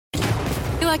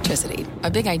Electricity,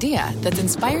 a big idea that's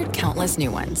inspired countless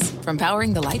new ones. From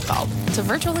powering the light bulb to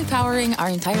virtually powering our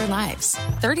entire lives.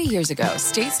 30 years ago,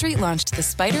 State Street launched the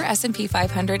Spider S&P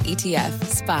 500 ETF,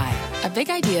 SPY. A big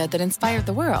idea that inspired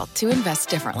the world to invest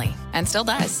differently. And still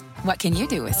does. What can you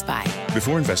do with SPY?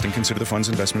 Before investing, consider the fund's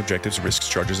investment objectives, risks,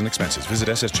 charges, and expenses. Visit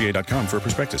ssga.com for a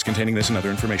prospectus containing this and other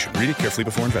information. Read it carefully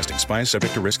before investing. SPY is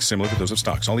subject to risks similar to those of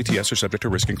stocks. All ETFs are subject to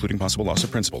risk, including possible loss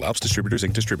of principal. Alps Distributors,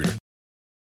 Inc. Distributor.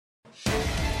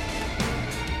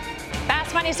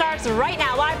 Money starts right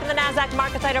now, live from the NASDAQ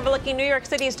market site overlooking New York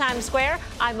City's Times Square.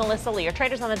 I'm Melissa Lee. Your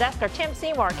traders on the desk are Tim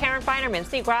Seymour, Karen Feinerman,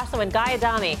 Steve Grasso, and Guy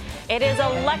Adami. It is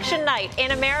election night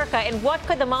in America, and what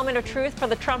could the moment of truth for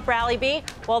the Trump rally be?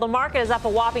 Well, the market is up a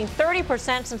whopping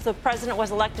 30% since the president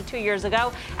was elected 2 years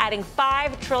ago, adding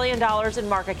 $5 trillion in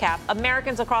market cap.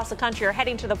 Americans across the country are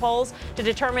heading to the polls to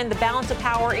determine the balance of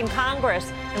power in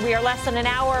Congress, and we are less than an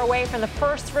hour away from the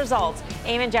first results.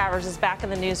 Eamon Javers is back in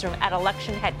the newsroom at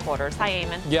election headquarters. Hi,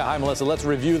 Eamon. Yeah, hi, Melissa. Let's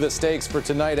review the stakes for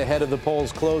tonight ahead of the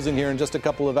polls closing here in just a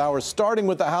couple of hours, starting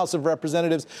with the House of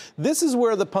Representatives. This is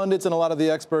where the pundits and a lot of the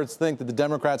experts think that the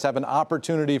Democrats have an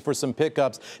opportunity for some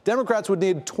pickups. Democrats would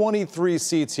need 23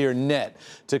 seats here net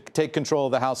to take control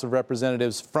of the House of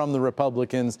Representatives from the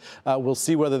Republicans. We'll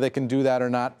see whether they can do that or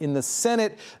not. In the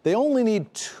Senate, they only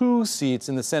need 2 seats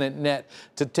in the Senate net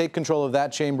to take control of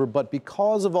that chamber. But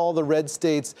because of all the red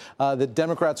states that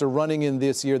Democrats are running in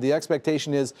this year, the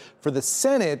expectation is for the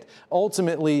Senate,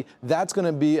 ultimately, that's going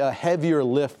to be a heavier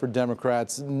lift for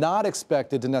Democrats, not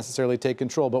expected to necessarily take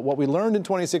control. But what we learned in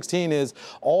 2016 is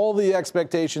all the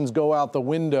expectations go out the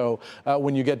window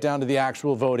when you get down to the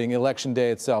actual voting, election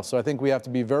day itself. So I think we have to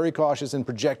be very cautious in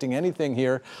projecting anything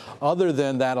here. Other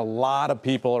than that, a lot of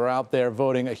people are out there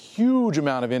voting, a huge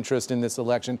amount of interest in this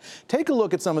election. Take a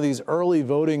look at some of these early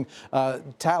voting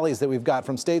tallies that we've got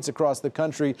from states across the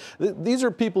country. These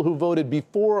are people who voted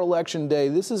before Election Day.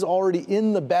 This is already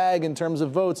in the bag in terms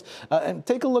of votes. And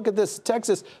take a look at this.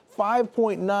 Texas,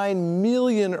 5.9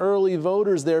 million early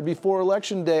voters there before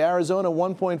Election Day. Arizona,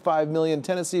 1.5 million.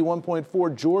 Tennessee,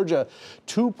 1.4. Georgia,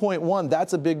 2.1.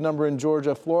 That's a big number in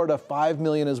Georgia. Florida, 5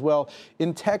 million as well.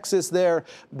 In Texas there,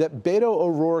 that Beto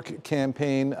O'Rourke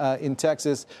campaign in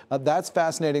Texas, that's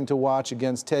fascinating to watch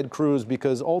against Ted Cruz,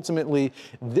 because ultimately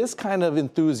this kind of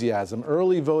enthusiasm,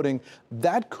 early voting,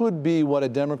 that could be what a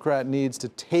Democrat needs to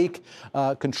take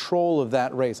control of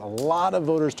that race. A lot of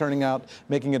voters turning out,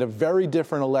 making it a very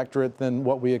different electorate than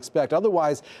what we expect.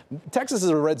 Otherwise, Texas is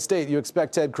a red state. You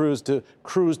expect Ted Cruz to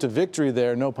cruise to victory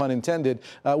there, no pun intended.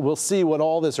 We'll see what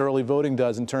all this early voting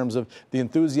does in terms of the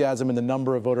enthusiasm and the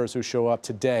number of voters who show up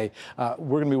today.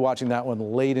 We're going to be watching that one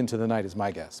late into the night is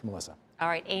my guess. Melissa. All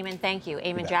right, Eamon, thank you.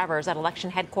 Eamon Javers at election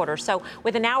headquarters. So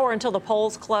with an hour until the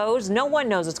polls close, no one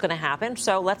knows what's going to happen.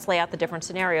 So let's lay out the different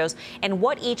scenarios and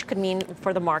what each could mean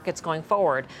for the markets going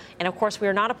forward. And of course, we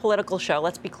are not a political show.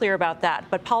 Let's be clear about that.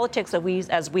 But politics,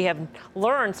 as we have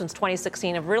learned since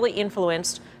 2016, have really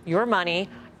influenced your money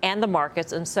and the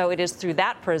markets. And so it is through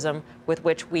that prism with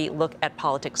which we look at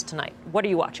politics tonight. What are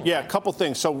you watching? Yeah, a couple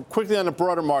things. So quickly on the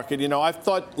broader market, I've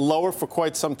thought lower for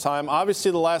quite some time. Obviously,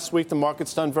 the last week, the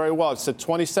market's done very well. It's at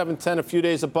 27.10, a few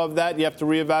days above that. You have to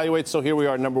reevaluate. So here we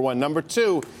are, number one. Number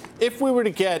two, if we were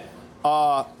to get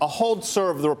a hold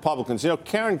serve of the Republicans.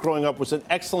 Karen growing up was an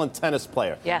excellent tennis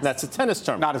player. Yes. And that's a tennis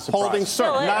term. Not a surprise. Holding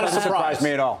serve. Not a surprise. Doesn't surprise me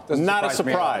at all. Not a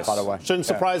surprise. By the way. Shouldn't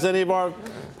surprise any of our.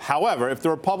 However, if the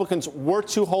Republicans were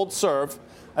to hold serve,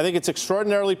 I think it's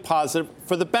extraordinarily positive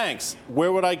for the banks.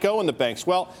 Where would I go in the banks?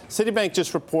 Well, Citibank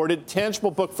just reported tangible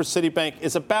book for Citibank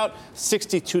is about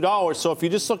 $62. So if you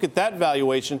just look at that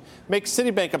valuation, makes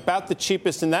Citibank about the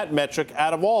cheapest in that metric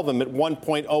out of all of them at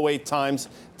 1.08 times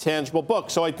tangible book.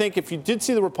 So I think if you did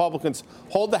see the Republicans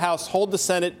hold the House, hold the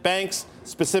Senate, banks,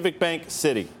 specific bank,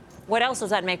 Citi. What else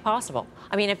does that make possible?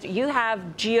 I mean, if you have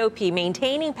GOP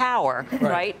maintaining power,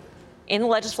 right, in the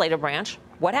legislative branch,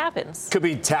 what happens? Could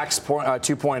be tax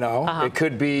 2.0. It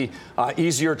could be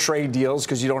easier trade deals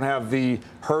because you don't have the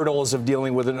hurdles of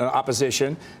dealing with an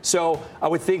opposition. So I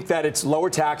would think that it's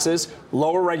lower taxes,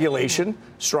 lower regulation,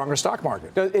 stronger stock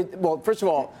market. Well, first of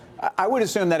all, I would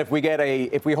assume that if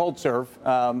we hold serve,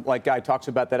 like Guy talks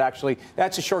about, that actually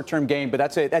that's a short-term gain, but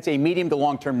that's a medium to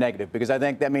long-term negative, because I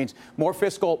think that means more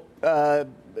fiscal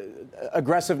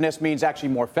aggressiveness means actually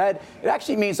more Fed. It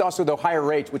actually means also the higher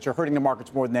rates, which are hurting the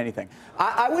markets more than anything.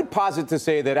 I would posit to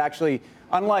say that actually,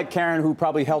 unlike Karen, who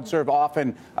probably held serve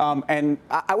often, and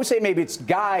I would say maybe it's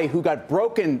Guy who got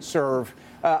broken serve.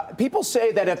 People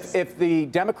say that if the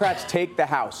Democrats take the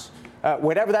House,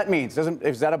 Whatever that means.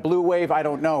 Is that a blue wave? I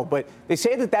don't know. But they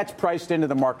say that that's priced into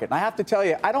the market. And I have to tell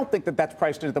you, I don't think that that's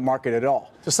priced into the market at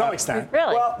all. To some extent.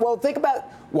 Really? Well, think about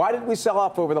why did we sell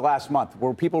off over the last month?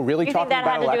 Were people really you talking think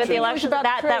that about had to do with the elections?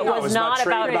 elections? That was not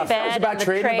about Fed, it was about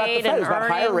trade and about the Fed. It was about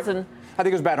higher rates. I think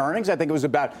it was about earnings. I think it was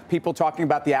about people talking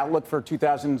about the outlook for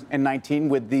 2019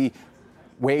 with the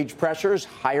wage pressures,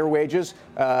 higher wages,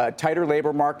 tighter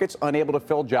labor markets, unable to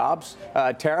fill jobs,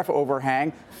 tariff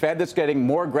overhang, Fed that's getting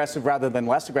more aggressive rather than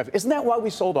less aggressive. Isn't that why we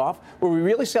sold off? Were we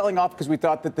really selling off because we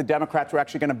thought that the Democrats were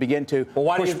actually going to begin to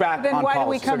push back on policy? Then why did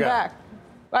we come back?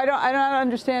 I'm not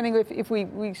understanding if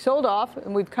we sold off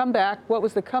and we've come back. What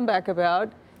was the comeback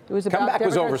about? It was about comeback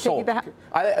was oversold.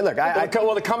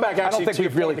 The comeback actually, I don't think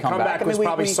we've really come back. The comeback was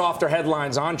probably softer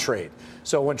headlines on trade.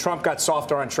 So when Trump got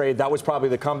softer on trade, that was probably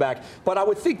the comeback. But I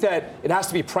would think that it has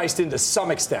to be priced in to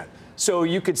some extent. So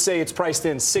you could say it's priced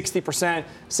in 60%,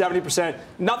 70%.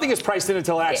 Nothing is priced in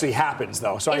until it actually happens,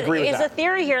 though. So I agree with that. Is the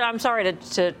theory here, I'm sorry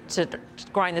to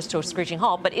grind this to a screeching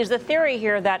halt, but is the theory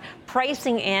here that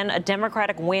pricing in a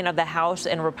Democratic win of the House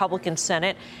and a Republican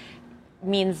Senate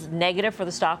means negative for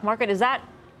the stock market? Is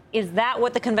that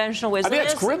what the conventional wisdom is? I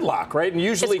mean, it's gridlock, right? And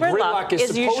usually gridlock is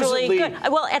supposedly usually good.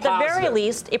 Well, at the positive. very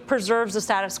least, it preserves the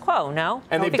status quo, no?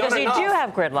 And they've because done you enough. do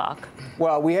have gridlock.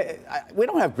 Well, we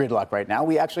don't have gridlock right now.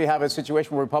 We actually have a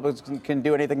situation where Republicans can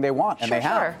do anything they want, and they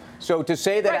have. So to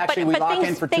say that actually we lock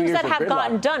in for 2 years things that have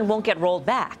gotten done won't get rolled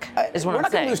back, is what I'm saying. We're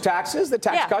not going to lose taxes. The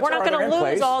tax cuts we're not going to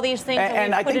lose all these things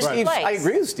and I think Steve, I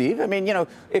agree with Steve. I mean,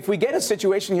 if we get a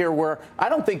situation here where I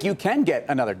don't think you can get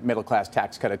another middle-class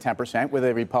tax cut of 10% with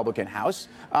a Republican House,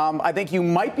 I think you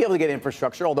might be able to get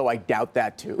infrastructure, although I doubt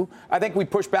that, too. I think we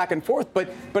push back and forth. But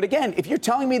again, if you're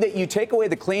telling me that you take away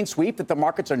the clean sweep, that the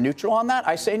markets are neutral on that,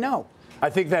 I say no. I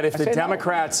think that if the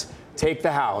Democrats take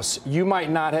the House, you might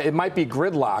not. It might be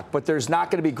gridlock, but there's not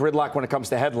going to be gridlock when it comes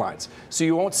to headlines. So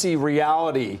you won't see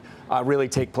reality really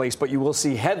take place, but you will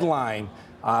see headline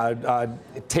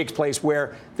take place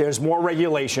where there's more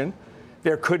regulation.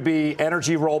 There could be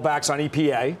energy rollbacks on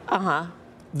EPA.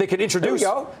 They could introduce.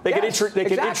 They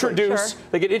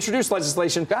could introduce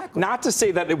legislation. Exactly. Not to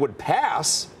say that it would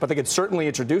pass, but they could certainly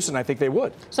introduce it, and I think they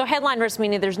would. So headline risk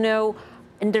meaning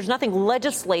there's nothing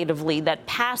legislatively that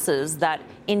passes that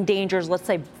endangers, let's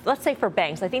say for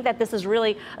banks. I think that this is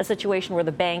really a situation where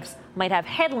the banks might have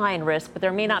headline risk, but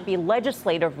there may not be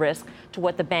legislative risk to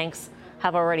what the banks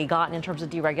have already gotten in terms of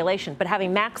deregulation. But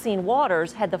having Maxine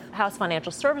Waters head the House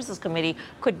Financial Services Committee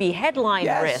could be headline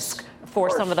risk for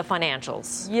some of the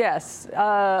financials. Yes.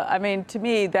 I mean, to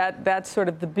me, that's sort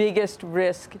of the biggest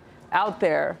risk out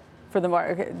there for the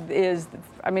market is,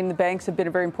 I mean, the banks have been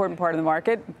a very important part of the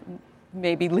market,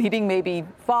 maybe leading, maybe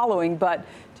following. But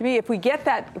to me, if we get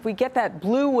that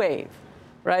blue wave,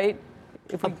 right?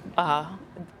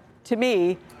 To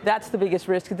me, that's the biggest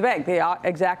risk of the bank, the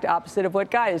exact opposite of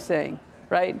what Guy is saying,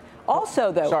 right?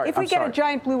 Also, though, if we get a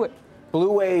giant blue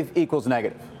wave equals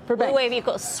negative. For banks. Blue wave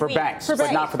equals sweep. For banks,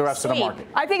 but not for the rest of the market.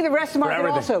 I think the rest of the market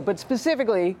also, but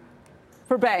specifically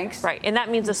for banks. Right, and that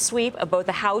means a sweep of both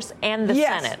the House and the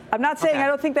Senate. I'm not saying I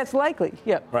don't think that's likely.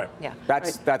 Yeah. Right. Yeah.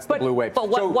 That's the blue wave. But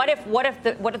what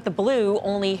if the blue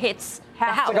only hits the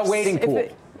House? It's like a wading pool.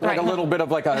 Like a little bit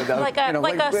of like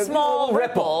a small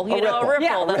ripple, a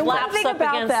ripple that laps thing up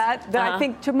about against that I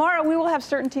think tomorrow we will have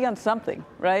certainty on something,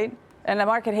 right? And the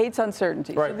market hates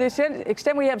uncertainty. Right. So to the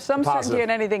extent we have some certainty on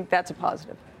anything, that's a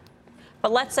positive.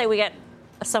 But let's say we get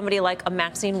somebody like a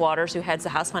Maxine Waters who heads the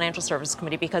House Financial Services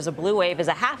Committee because a blue wave is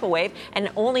a half a wave and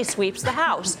only sweeps the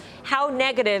House. How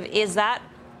negative is that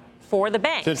for the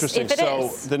banks? It's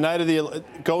interesting. The night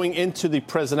of going into the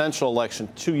presidential election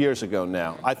 2 years ago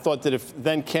now, I thought that if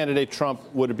then candidate Trump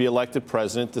would be elected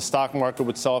president, the stock market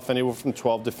would sell off anywhere from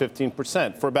 12 to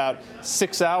 15%. For about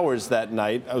 6 hours that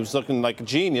night, I was looking like a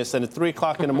genius. And at 3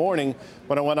 o'clock in the morning,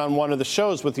 when I went on one of the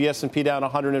shows with the S&P down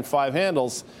 105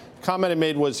 handles, the comment I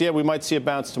made was, we might see a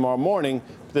bounce tomorrow morning.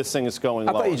 This thing is going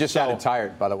low. I thought you just sounded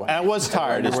tired, by the way. I was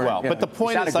tired as well. But the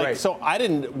point is,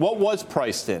 what was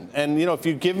priced in? And, if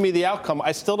you give me the outcome,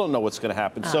 I still don't know what's going to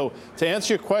happen. So to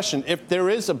answer your question, if there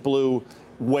is a blue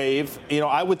wave,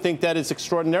 I would think that is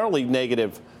extraordinarily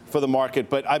negative for the market.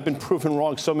 But I've been proven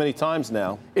wrong so many times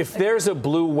now. If there's a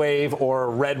blue wave or a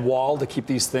red wall, to keep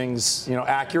these things,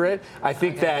 accurate, I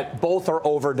think that both are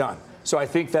overdone. So I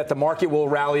think that the market will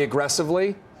rally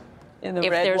aggressively.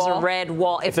 If there's a red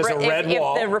wall, if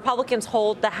the Republicans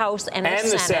hold the House and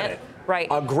the Senate, Right.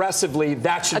 aggressively,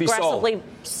 that should be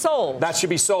sold. That should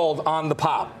be sold on the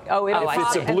pop. Oh, if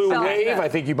it's a blue wave, I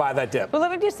think you buy that dip. But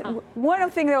let me just one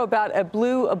thing though about a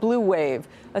blue wave.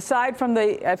 Aside from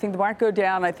I think the market go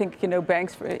down. I think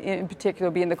banks in particular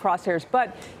will be in the crosshairs.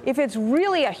 But if it's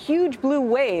really a huge blue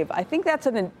wave, I think that's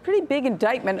a pretty big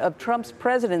indictment of Trump's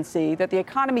presidency that the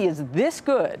economy is this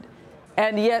good,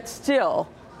 and yet still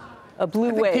a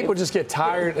blue wave. People just get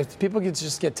tired. People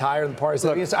just get tired of the parties.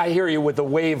 Look, I hear you with the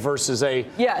wave versus the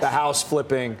House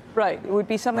flipping. Right. It would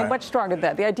be something much stronger than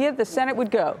that. The idea that the Senate would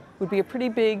be a pretty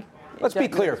big. Let's be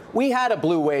clear. We had a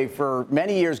blue wave for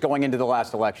many years going into the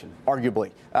last election,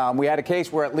 arguably. We had a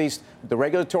case where at least the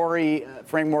regulatory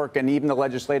framework and even the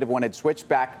legislative one had switched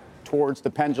back towards the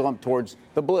pendulum, towards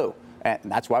the blue. And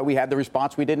that's why we had the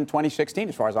response we did in 2016,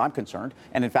 as far as I'm concerned.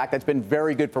 And in fact, that's been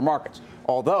very good for markets.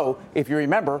 Although, if you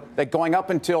remember that going up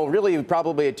until really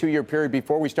probably a 2-year period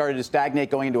before we started to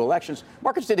stagnate going into elections,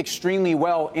 markets did extremely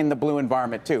well in the blue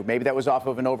environment, too. Maybe that was off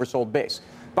of an oversold base.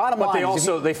 Bottom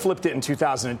line, they flipped it in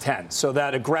 2010. So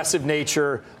that aggressive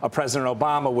nature of President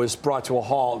Obama was brought to a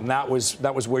halt, and that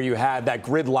was where you had that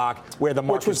gridlock where the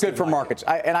market, which was good for markets.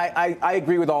 I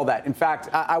agree with all that. In fact,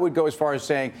 I would go as far as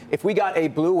saying if we got a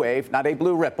blue wave, not a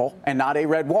blue ripple, and not a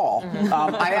red wall,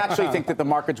 I actually think that the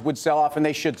markets would sell off, and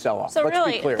they should sell off. So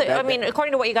Let's be clear.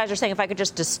 According to what you guys are saying, if I could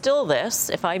just distill this,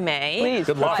 if I may. Please.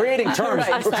 Good luck. We're creating terms.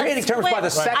 We're creating terms by the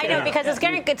second. I know, because it's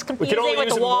confusing with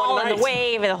the wall and the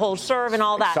wave and the whole serve and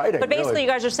all that. Exciting, but basically, really. you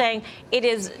guys are saying it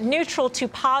is neutral to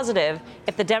positive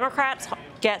if the Democrats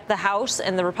get the House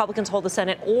and the Republicans hold the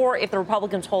Senate, or if the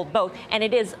Republicans hold both. And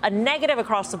it is a negative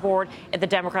across the board if the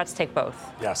Democrats take both.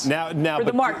 Yes. For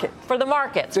the markets. For the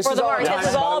markets. This is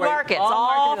all markets.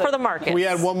 All for the markets. We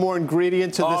add one more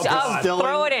ingredient to this distilling.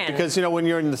 Throw it in. Because, when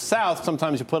you're in the South,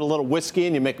 sometimes you put a little whiskey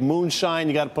in, you make moonshine,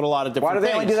 you got to put a lot of different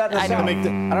things. Why do they only do that in the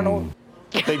South? I don't know.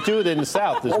 They do it in the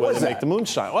South is where they make the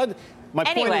moonshine. My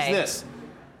point is this.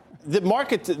 The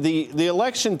market, the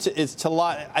election is to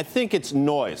lie. I think it's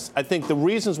noise. I think the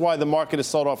reasons why the market has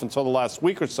sold off until the last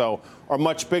week or so are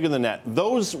much bigger than that.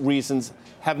 Those reasons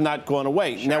have not gone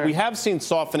away. Sure. Now, we have seen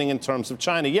softening in terms of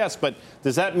China, yes, but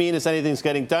does that mean anything's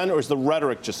getting done, or is the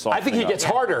rhetoric just softening? I think he gets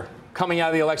harder coming out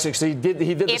of the election because he did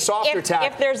the softer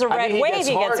tack. If there's a red wave,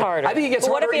 he gets harder. I think he gets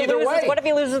harder either way. What if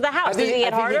he loses the House? Does he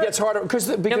get harder? I think he gets harder because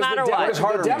no matter what.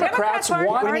 The Democrats want.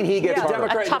 What do you mean he gets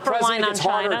harder? A tougher line on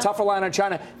China. A tougher line on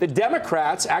China. The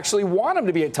Democrats actually want him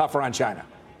to be tougher on China.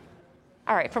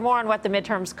 All right, for more on what the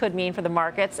midterms could mean for the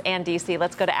markets and D.C.,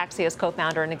 let's go to Axios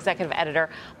co-founder and executive editor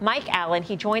Mike Allen.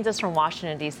 He joins us from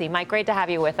Washington, D.C. Mike, great to have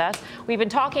you with us. We've been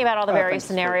talking about all the various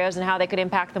scenarios and how they could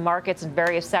impact the markets in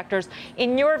various sectors.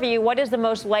 In your view, what is the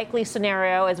most likely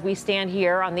scenario as we stand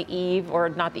here on the eve, or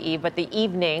not the eve, but the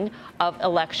evening of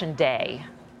Election Day?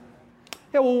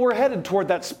 Yeah, well, we're headed toward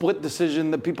that split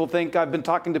decision that people think. I've been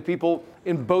talking to people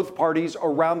in both parties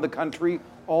around the country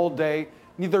all day.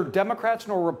 Neither Democrats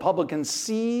nor Republicans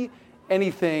see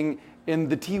anything in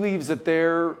the tea leaves that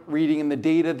they're reading and the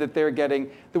data that they're getting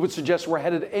that would suggest we're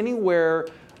headed anywhere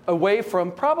away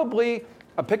from probably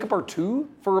a pickup or two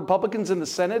for Republicans in the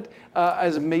Senate,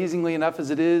 as amazingly enough as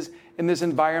it is in this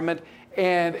environment,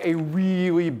 and a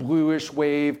really bluish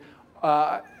wave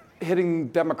hitting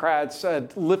Democrats,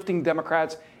 lifting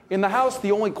Democrats. In the House,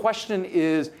 the only question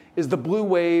is the blue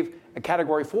wave a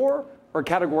Category 4 or a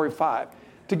Category 5?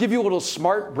 To give you a little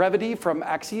smart brevity from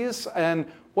Axios and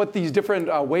what these different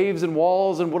waves and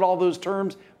walls and what all those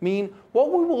terms mean,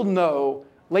 what we will know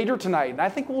later tonight, and I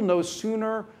think we'll know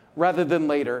sooner rather than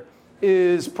later,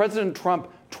 is President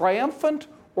Trump triumphant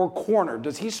or cornered?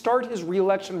 Does he start his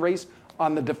re-election race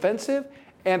on the defensive?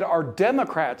 And are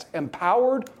Democrats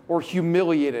empowered or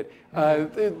humiliated?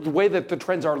 The way that the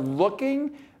trends are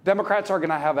looking, Democrats are going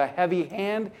to have a heavy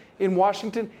hand in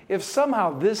Washington. If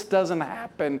somehow this doesn't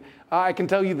happen, I can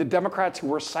tell you the Democrats who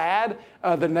were sad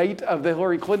the night of the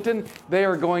Hillary Clinton, they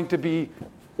are going to be,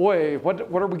 boy, what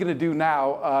are we going to do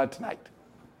now tonight?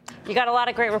 You got a lot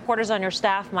of great reporters on your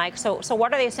staff, Mike. So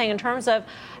what are they saying in terms of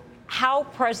how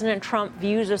President Trump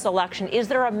views this election? Is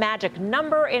there a magic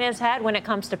number in his head when it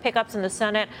comes to pickups in the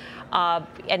Senate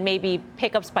and maybe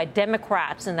pickups by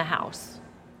Democrats in the House?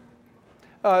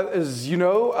 As you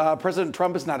know, President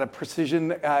Trump is not a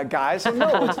precision guy, so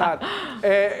no, it's not.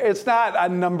 It's not a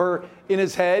number in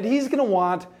his head. He's going to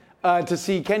want to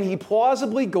see, can he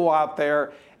plausibly go out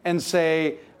there and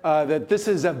say that this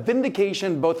is a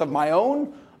vindication both of my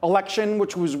own election,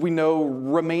 which we know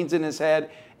remains in his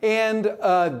head, and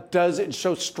does it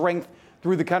show strength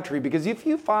through the country? Because if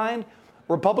you find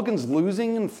Republicans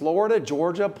losing in Florida,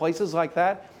 Georgia, places like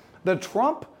that, the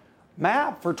Trump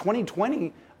map for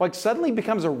 2020 suddenly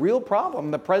becomes a real problem.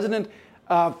 The president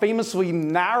famously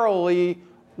narrowly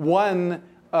won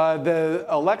the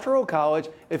Electoral College.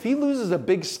 If he loses a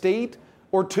big state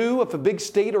or two, if a big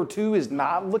state or two is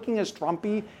not looking as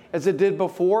Trumpy as it did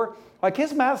before, like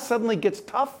his math suddenly gets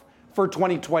tough for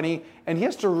 2020, and he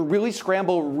has to really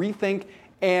scramble, rethink,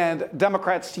 and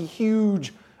Democrats see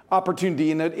huge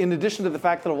opportunity. In addition to the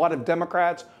fact that a lot of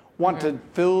Democrats want to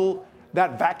fill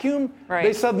that vacuum,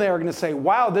 they suddenly are going to say,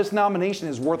 wow, this nomination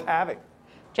is worth having.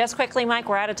 Just quickly, Mike,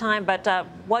 we're out of time, but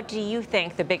what do you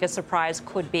think the biggest surprise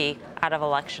could be out of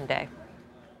Election Day?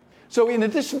 So in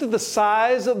addition to the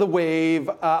size of the wave,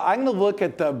 I'm going to look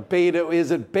at the beta.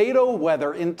 Is it beta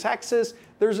weather? In Texas,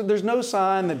 there's no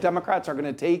sign that Democrats are going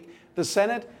to take the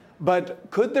Senate, but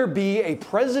could there be a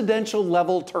presidential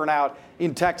level turnout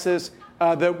in Texas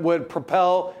that would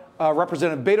propel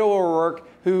Representative Beto O'Rourke,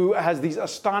 who has these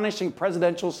astonishing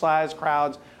presidential-sized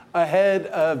crowds, ahead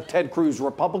of Ted Cruz?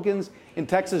 Republicans in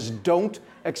Texas don't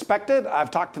expect it.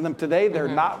 I've talked to them today. They're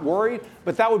not worried,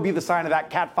 but that would be the sign of that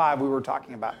Cat 5 we were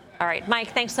talking about. All right,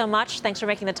 Mike, thanks so much. Thanks for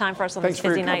making the time for us on this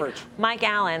busy night. Coverage. Mike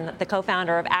Allen, the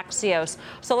co-founder of Axios.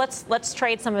 So let's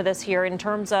trade some of this here in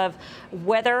terms of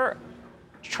whether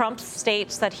Trump's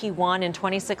states that he won in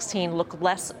 2016 look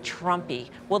less Trumpy.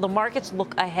 Will the markets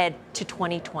look ahead to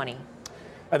 2020?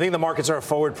 I think the markets are a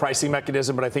forward pricing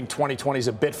mechanism, but I think 2020 is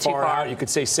a bit far out. You could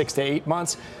say 6 to 8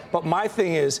 months. But my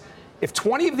thing is, if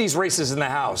 20 of these races in the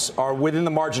House are within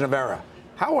the margin of error,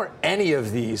 how are any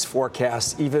of these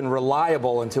forecasts even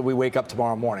reliable until we wake up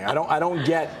tomorrow morning? I don't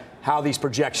get how these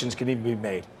projections can even be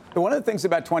made. But one of the things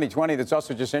about 2020 that's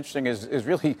also just interesting is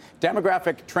really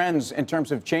demographic trends in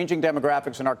terms of changing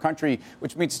demographics in our country,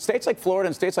 which means states like Florida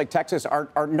and states like Texas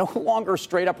are no longer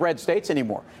straight up red states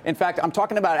anymore. In fact, I'm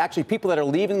talking about actually people that are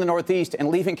leaving the Northeast and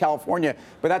leaving California,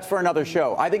 but that's for another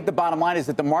show. I think the bottom line is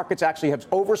that the markets actually have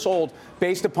oversold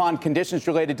based upon conditions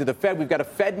related to the Fed. We've got a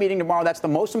Fed meeting tomorrow. That's the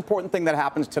most important thing that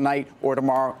happens tonight or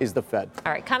tomorrow is the Fed.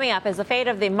 All right, coming up, as the fate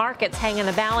of the markets hang in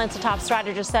the balance, the top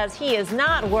strategist says he is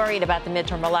not worried about the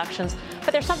midterm elections.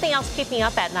 But there's something else keeping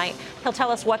up at night. He'll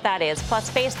tell us what that is. Plus,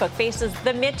 Facebook faces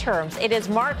the midterms. It is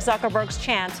Mark Zuckerberg's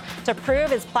chance to prove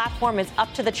his platform is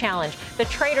up to the challenge. The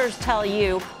traders tell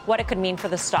you what it could mean for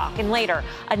the stock. And later,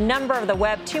 a number of the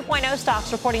Web 2.0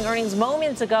 stocks reporting earnings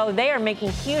moments ago. They are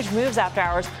making huge moves after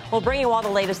hours. We'll bring you all the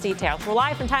latest details. We're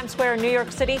live from Times Square in New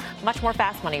York City. Much more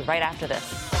Fast Money right after this.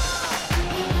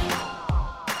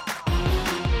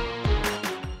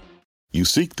 You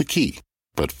seek the key.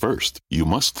 But first, you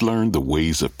must learn the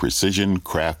ways of precision,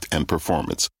 craft, and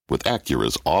performance with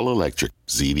Acura's all-electric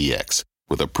ZDX.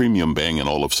 With a premium Bang &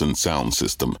 Olufsen sound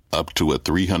system up to a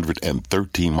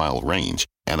 313-mile range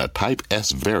and a Type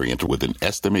S variant with an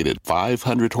estimated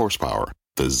 500 horsepower,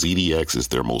 the ZDX is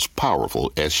their most powerful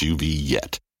SUV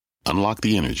yet. Unlock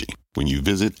the energy when you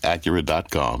visit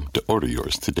Acura.com to order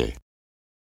yours today.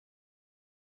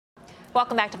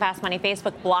 Welcome back to Fast Money.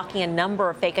 Facebook blocking a number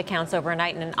of fake accounts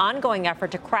overnight in an ongoing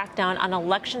effort to crack down on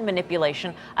election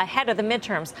manipulation ahead of the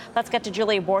midterms. Let's get to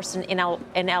Julia Borsten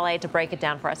in L.A. to break it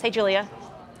down for us. Hey, Julia.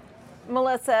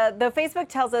 Melissa, though Facebook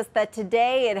tells us that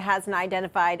today it hasn't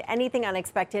identified anything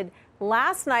unexpected,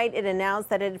 last night it announced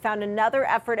that it had found another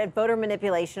effort at voter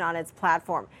manipulation on its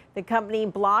platform. The company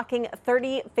blocking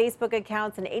 30 Facebook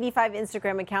accounts and 85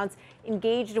 Instagram accounts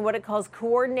engaged in what it calls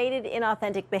coordinated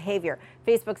inauthentic behavior.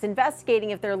 Facebook's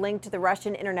investigating if they're linked to the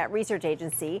Russian Internet Research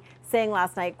Agency, saying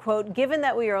last night, quote, given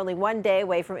that we are only one day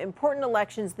away from important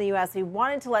elections in the U.S., we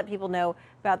wanted to let people know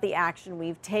about the action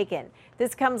we've taken.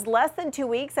 This comes less than 2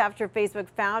 weeks after Facebook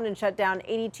found and shut down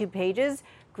 82 pages,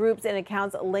 groups and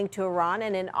accounts linked to Iran.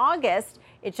 And in August,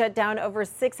 it shut down over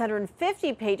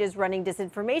 650 pages running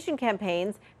disinformation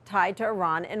campaigns tied to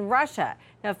Iran and Russia.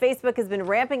 Now, Facebook has been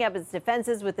ramping up its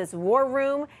defenses with this war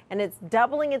room, and it's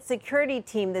doubling its security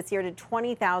team this year to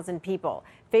 20,000 people.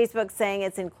 Facebook saying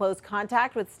it's in close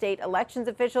contact with state elections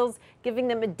officials, giving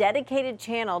them a dedicated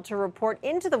channel to report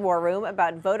into the war room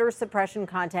about voter suppression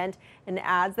content and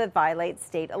ads that violate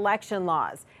state election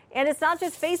laws. And it's not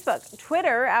just Facebook.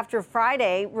 Twitter, after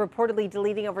Friday, reportedly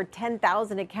deleting over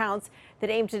 10,000 accounts that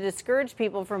aim to discourage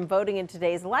people from voting in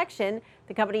today's election.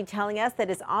 The company telling us that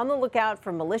it's on the lookout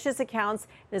for malicious accounts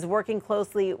and is working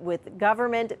closely with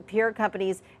government, peer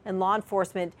companies, and law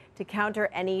enforcement to counter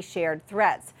any shared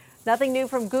threats. Nothing new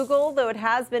from Google, though it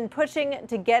has been pushing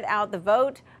to get out the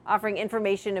vote, offering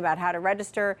information about how to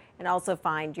register and also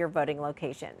find your voting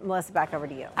location. Melissa, back over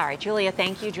to you. All right, Julia,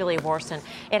 thank you. Julia Borsten.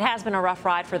 It has been a rough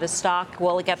ride for the stock.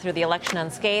 Will it get through the election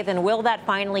unscathed? And will that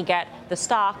finally get the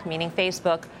stock, meaning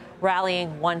Facebook,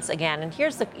 rallying once again? And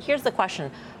here's the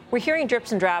question. We're hearing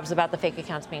drips and drabs about the fake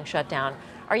accounts being shut down.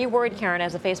 Are you worried, Karen,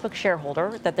 as a Facebook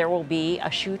shareholder, that there will be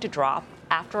a shoe to drop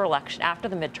after the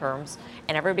midterms,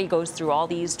 and everybody goes through all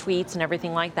these tweets and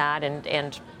everything like that,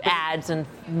 and ads and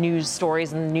news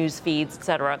stories and news feeds, et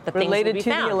cetera, that related things will be to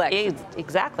found. the election?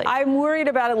 Exactly. I'm worried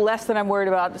about it less than I'm worried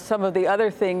about some of the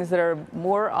other things that are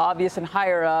more obvious and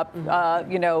higher up.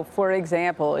 For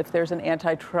example, if there's an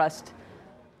antitrust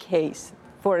case,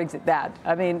 that.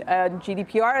 I mean,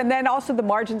 GDPR, and then also the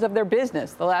margins of their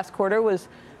business. The last quarter was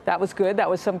good. That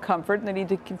was some comfort. And they need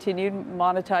to continue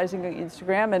monetizing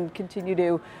Instagram and continue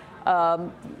to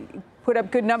put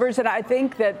up good numbers. And I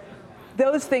think that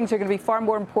those things are going to be far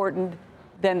more important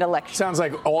than the election. Sounds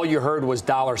like all you heard was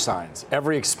dollar signs.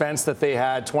 Every expense that they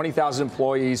had, 20,000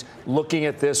 employees looking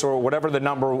at this or whatever the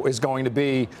number is going to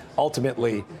be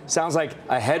ultimately, sounds like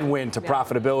a headwind to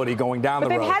profitability going down the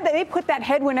road. But they put that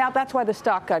headwind out. That's why the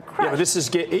stock got crushed. Yeah, but this is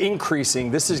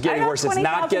increasing. This is getting worse. It's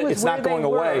not going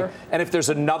away. And if there's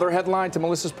another headline, to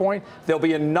Melissa's point, there'll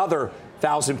be another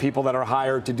 1,000 people that are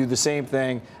hired to do the same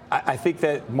thing. I think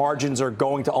that margins are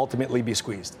going to ultimately be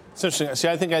squeezed. It's interesting. See,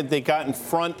 I think they got in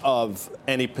front of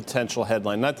any potential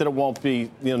headline. Not that it won't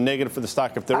be negative for the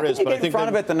stock if there is, but I think in front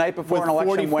of it the night before an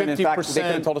election when, in fact, they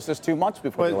could have told us this 2 months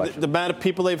before the election. The amount of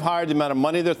people they've hired, the amount of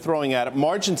money they're throwing at it,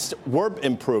 margins were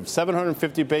improved.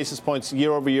 750 basis points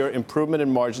year-over-year improvement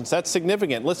in margins. That's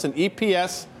significant. Listen,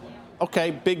 EPS,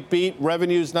 okay, big beat.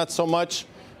 Revenues, not so much.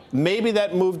 Maybe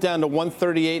that move down to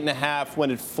 138.5 when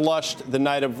it flushed the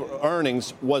night of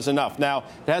earnings was enough. Now,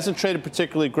 it hasn't traded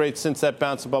particularly great since that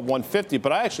bounce above 150,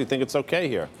 but I actually think it's okay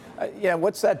here.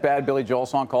 What's that bad Billy Joel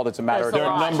song called? It's a matter of... There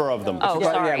are a number of them. Oh,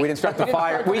 sorry. Yeah, we didn't start the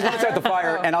fire. We didn't start the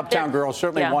fire, and Uptown Girls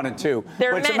certainly 1 and 2.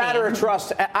 But it's a matter of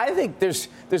trust. I think there's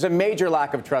a major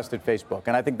lack of trust at Facebook,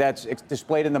 and I think that's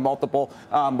displayed in the multiple.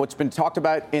 What's been talked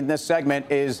about in this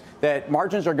segment is that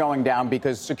margins are going down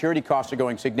because security costs are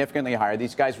going significantly higher.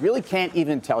 These guys really can't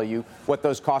even tell you what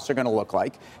those costs are going to look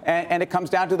like, and it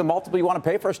comes down to the multiple you want to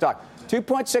pay for a stock.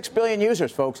 2.6 billion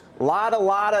users, folks. A lot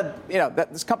of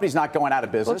this company's not going out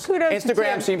of business. Well,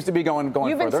 Instagram seems to be going You've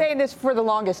been further. saying this for the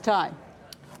longest time.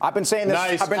 I've been saying this.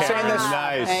 Nice, I've been saying this.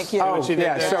 Nice. Thank you. Oh,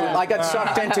 yeah. So I got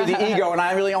sucked into the ego, and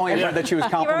I really only heard that she was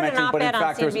complimenting, but in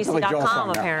fact, there was Billy Joel song.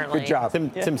 Apparently. Good job.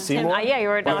 Tim Seymour? You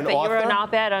were an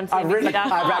op-ed on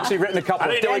CNBC.com. I've actually written a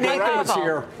couple. Billy Nathan's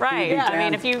here. Right. I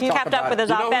mean, if you kept up with his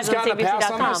op-eds on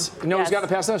CNBC.com. You know who's got a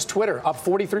pass on this? Twitter, up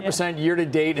 43% year to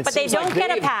date. But they don't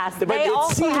get a pass. They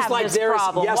also have this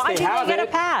problem. Why do they get a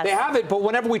pass? They have it, but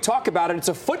whenever we talk about it, it's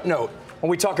a footnote. When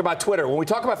we talk about Twitter, when we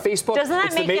talk about Facebook, doesn't that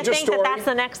it's make the major you think story. that that's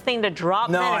the next thing to drop?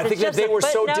 No, then? I think that they were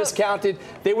so discounted.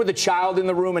 They were the child in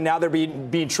the room, and now they're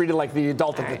being treated like the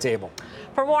adult at the table.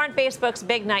 For more on Facebook's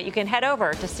big night, you can head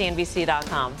over to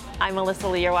CNBC.com. I'm Melissa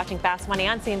Lee. You're watching Fast Money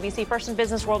on CNBC, First in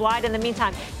Business Worldwide. In the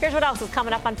meantime, here's what else is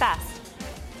coming up on Fast.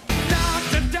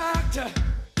 Doctor,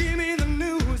 give me the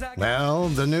news. Well,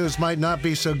 the news might not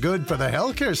be so good for the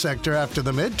healthcare sector after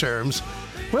the midterms.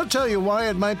 We'll tell you why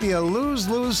it might be a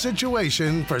lose-lose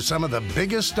situation for some of the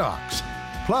biggest stocks.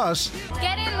 Plus,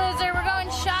 get in, loser, we're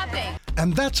going shopping.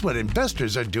 And that's what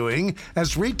investors are doing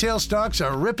as retail stocks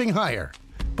are ripping higher.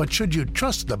 But should you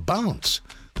trust the bounce?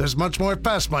 There's much more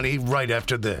Fast Money right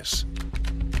after this.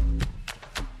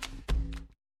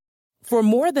 For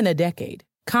more than a decade,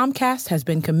 Comcast has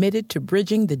been committed to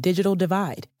bridging the digital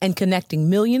divide and connecting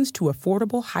millions to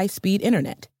affordable high-speed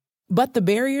internet. But the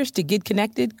barriers to get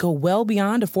connected go well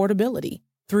beyond affordability.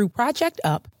 Through Project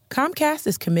Up, Comcast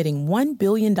is committing $1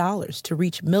 billion to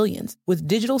reach millions with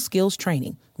digital skills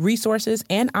training, resources,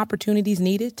 and opportunities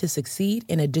needed to succeed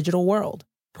in a digital world.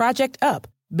 Project Up,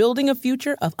 building a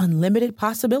future of unlimited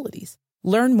possibilities.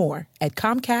 Learn more at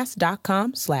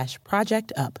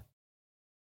comcast.com/projectup.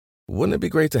 Wouldn't it be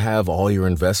great to have all your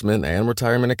investment and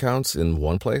retirement accounts in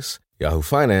one place? Yahoo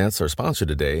Finance, our sponsor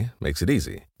today, makes it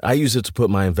easy. I use it to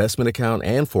put my investment account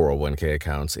and 401k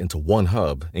accounts into one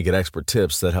hub and get expert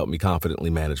tips that help me confidently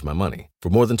manage my money.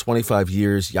 For more than 25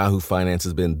 years, Yahoo Finance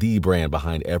has been the brand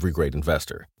behind every great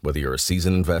investor. Whether you're a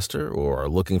seasoned investor or are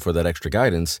looking for that extra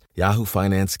guidance, Yahoo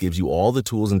Finance gives you all the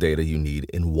tools and data you need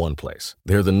in one place.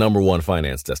 They're the #1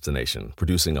 finance destination,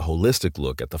 producing a holistic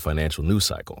look at the financial news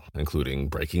cycle, including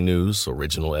breaking news,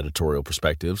 original editorial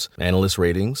perspectives, analyst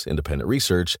ratings, independent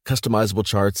research, customizable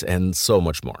charts, and so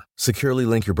much more. Securely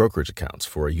link your brokerage accounts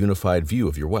for a unified view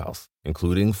of your wealth,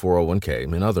 including 401k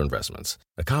and other investments.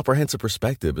 A comprehensive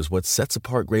perspective is what sets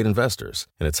apart great investors,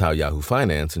 and it's how Yahoo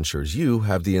Finance ensures you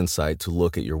have the insight to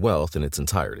look at your wealth in its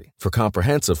entirety. For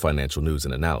comprehensive financial news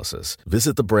and analysis,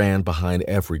 visit the brand behind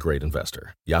every great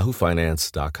investor,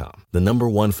 yahoofinance.com, the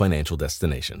 #1 financial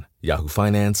destination,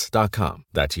 yahoofinance.com.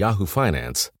 That's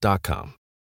yahoofinance.com.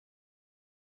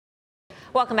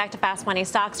 Welcome back to Fast Money.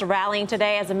 Stocks are rallying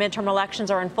today as the midterm elections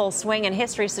are in full swing, and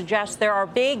history suggests there are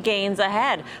big gains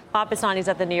ahead. Bob Pisani's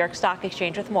at the New York Stock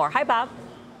Exchange with more. Hi, Bob.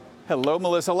 Hello,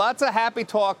 Melissa. Lots of happy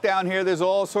talk down here. There's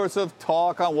all sorts of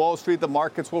talk on Wall Street. The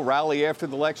markets will rally after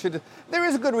the election. There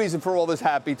is a good reason for all this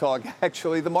happy talk,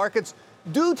 actually. The markets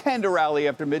do tend to rally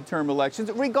after midterm elections,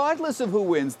 regardless of who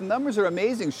wins. The numbers are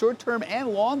amazing, short-term and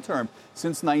long-term.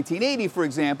 Since 1980, for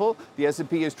example, the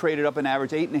S&P has traded up an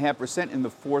average 8.5% in the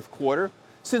fourth quarter.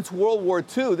 Since World War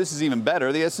II, this is even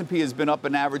better, the S&P has been up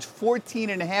an average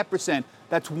 14.5%.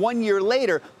 That's 1 year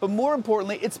later. But more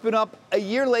importantly, it's been up a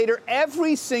year later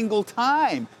every single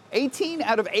time. 18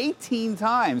 out of 18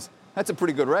 times. That's a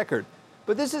pretty good record.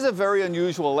 But this is a very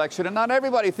unusual election, and not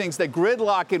everybody thinks that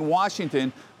gridlock in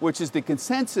Washington, which is the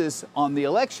consensus on the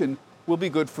election, will be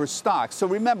good for stocks. So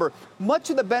remember,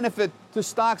 much of the benefit to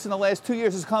stocks in the last 2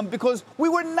 years has come because we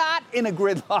were not in a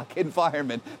gridlock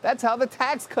environment. That's how the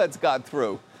tax cuts got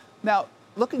through. Now,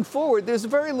 looking forward, there's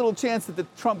very little chance that the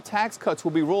Trump tax cuts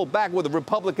will be rolled back with a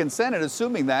Republican Senate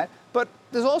assuming that. But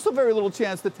there's also very little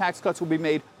chance the tax cuts will be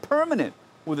made permanent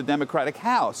with a Democratic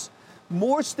House.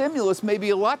 More stimulus may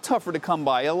be a lot tougher to come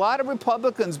by. A lot of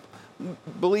Republicans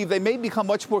believe they may become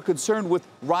much more concerned with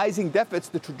rising deficits,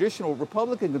 the traditional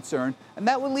Republican concern, and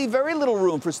that would leave very little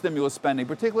room for stimulus spending,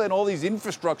 particularly in all these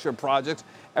infrastructure projects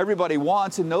everybody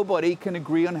wants and nobody can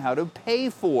agree on how to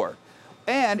pay for.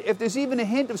 And if there's even a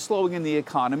hint of slowing in the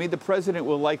economy, the president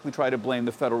will likely try to blame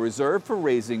the Federal Reserve for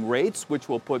raising rates, which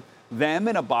will put them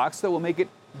in a box that will make it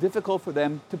difficult for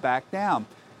them to back down.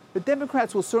 The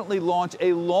Democrats will certainly launch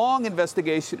a long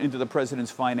investigation into the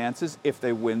president's finances if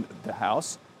they win the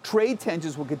House. Trade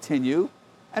tensions will continue,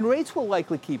 and rates will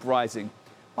likely keep rising.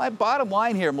 My bottom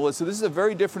line here, Melissa, this is a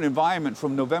very different environment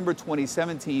from November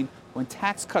 2017 when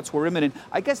tax cuts were imminent.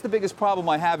 I guess the biggest problem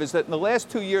I have is that in the last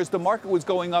 2 years, the market was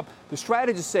going up. The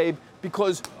strategists saved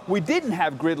because we didn't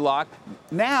have gridlock.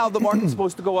 Now the market's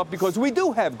supposed to go up because we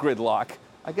do have gridlock.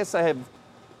 I guess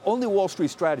only Wall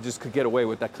Street strategists could get away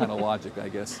with that kind of logic, I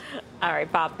guess. All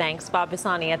right, Bob, thanks. Bob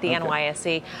Pisani at the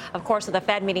NYSE. Of course, with the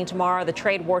Fed meeting tomorrow, the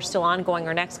trade war still ongoing.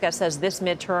 Our next guest says this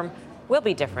midterm will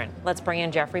be different. Let's bring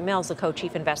in Jeffrey Mills, the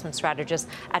co-chief investment strategist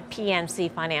at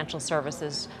PNC Financial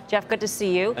Services. Jeff, good to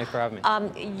see you. Thanks for having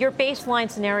me. Your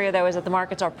baseline scenario, though, is that the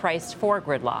markets are priced for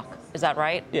gridlock. Is that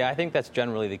right? Yeah, I think that's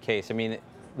generally the case. I mean,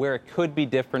 where it could be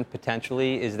different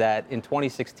potentially is that in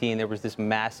 2016, there was this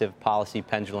massive policy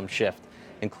pendulum shift.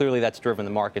 And clearly that's driven the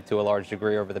market to a large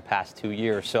degree over the past 2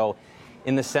 years. So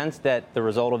in the sense that the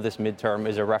result of this midterm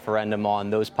is a referendum on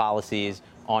those policies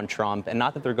on Trump, and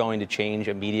not that they're going to change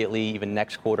immediately, even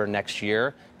next quarter, next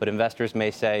year, but investors may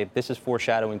say this is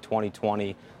foreshadowing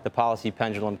 2020. The policy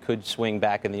pendulum could swing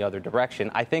back in the other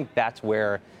direction. I think that's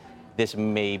where this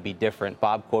may be different.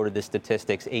 Bob quoted the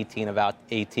statistics, 18 about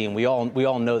 18. We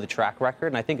all know the track record,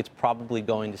 and I think it's probably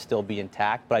going to still be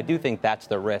intact. But I do think that's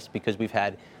the risk because we've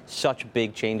had such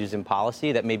big changes in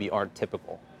policy that maybe aren't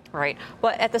typical. Right.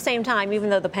 But at the same time, even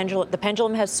though the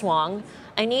pendulum has swung,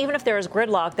 and even if there is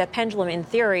gridlock, that pendulum, in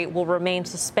theory, will remain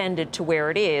suspended to where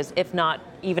it is, if not,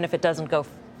 even if it doesn't go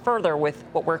further with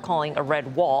what we're calling a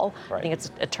red wall. Right. I think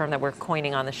it's a term that we're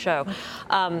coining on the show.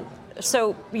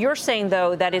 So you're saying,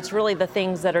 though, that it's really the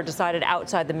things that are decided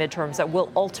outside the midterms that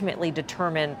will ultimately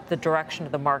determine the direction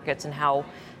of the markets and how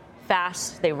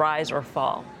fast they rise or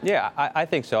fall. Yeah, I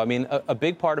think so. I mean, a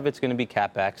big part of it's going to be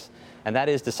CapEx, and that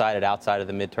is decided outside of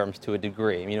the midterms to a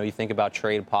degree. You know, you think about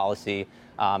trade policy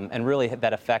and really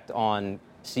that effect on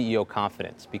CEO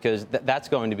confidence, because that's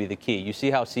going to be the key. You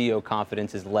see how CEO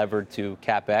confidence is levered to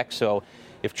CapEx. So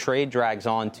if trade drags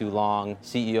on too long,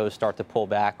 CEOs start to pull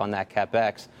back on that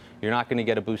CapEx, you're not going to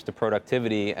get a boost of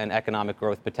productivity, and economic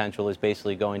growth potential is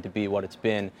basically going to be what it's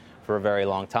been for a very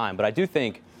long time. But I do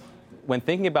think when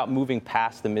thinking about moving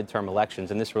past the midterm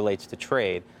elections, and this relates to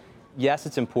trade, yes,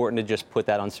 it's important to just put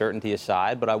that uncertainty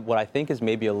aside. But what I think is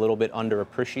maybe a little bit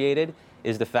underappreciated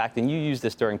is the fact, and you used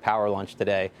this during Power Lunch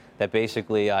today, that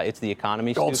basically it's the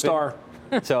economy Gold stupid.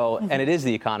 star. So, and it is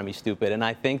the economy stupid. And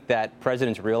I think that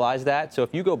presidents realize that. So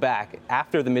if you go back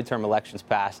after the midterm elections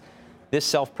pass, this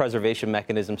self-preservation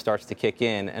mechanism starts to kick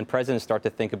in, and presidents start to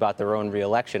think about their own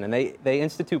reelection. And they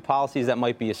institute policies that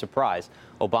might be a surprise.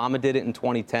 Obama did it in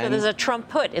 2010. So there's a Trump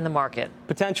put in the market.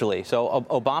 Potentially. So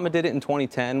Obama did it in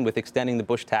 2010 with extending the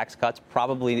Bush tax cuts,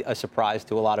 probably a surprise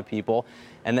to a lot of people.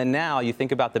 And then now you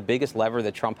think about the biggest lever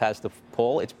that Trump has to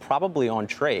pull, it's probably on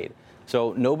trade.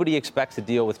 So nobody expects a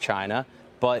deal with China.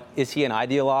 But is he an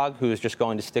ideologue who is just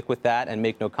going to stick with that and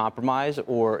make no compromise,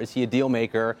 or is he a deal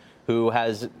maker who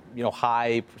has,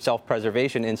 high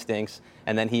self-preservation instincts,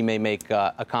 and then he may make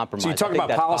a compromise? So you talk about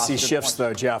policy shifts,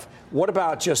 though, Jeff. What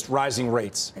about just rising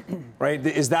rates, right?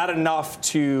 Is that enough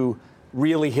to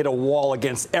really hit a wall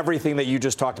against everything that you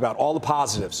just talked about, all the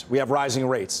positives? We have rising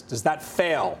rates. Does that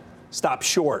fail, stop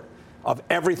short of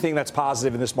everything that's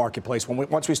positive in this marketplace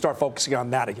once we start focusing on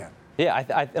that again? Yeah,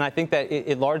 I think that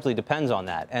it largely depends on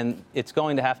that. And it's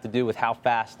going to have to do with how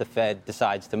fast the Fed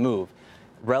decides to move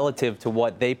relative to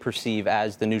what they perceive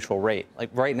as the neutral rate. Like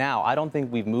right now, I don't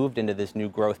think we've moved into this new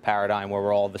growth paradigm where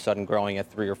we're all of a sudden growing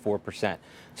at 3 or 4%.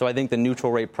 So I think the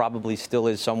neutral rate probably still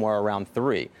is somewhere around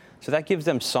 3. So that gives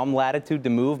them some latitude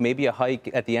to move, maybe a hike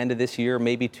at the end of this year,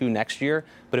 maybe 2 next year.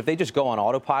 But if they just go on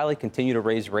autopilot, continue to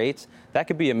raise rates, that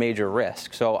could be a major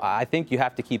risk. So I think you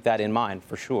have to keep that in mind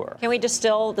for sure. Can we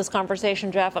distill this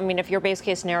conversation, Jeff? I mean, if your base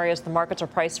case scenario is the markets are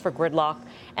priced for gridlock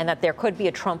and that there could be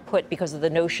a Trump put because of the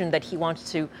notion that he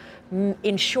wants to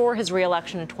ensure his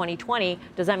reelection in 2020,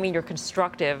 does that mean you're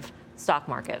constructive stock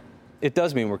market? It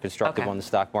does mean we're constructive on the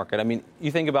stock market. I mean,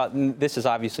 you think about this is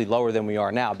obviously lower than we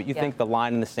are now, but you think the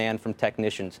line in the sand from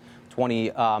technicians,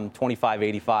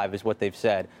 25.85 is what they've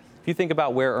said. If you think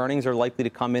about where earnings are likely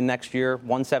to come in next year,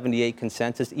 178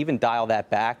 consensus, even dial that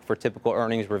back for typical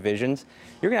earnings revisions,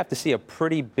 you're going to have to see a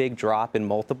pretty big drop in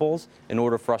multiples in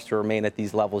order for us to remain at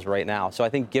these levels right now. So I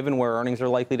think given where earnings are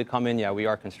likely to come in, we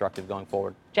are constructive going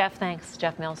forward. Jeff, thanks.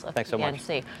 Jeff Mills of thanks so much.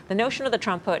 PNC. The notion of the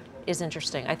Trump put is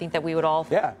interesting. I think that we would all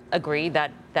agree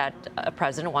that a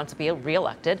president wants to be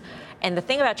reelected. And the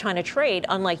thing about China trade,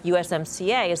 unlike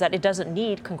USMCA, is that it doesn't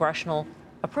need congressional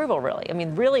approval, really. I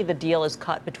mean, really, the deal is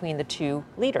cut between the two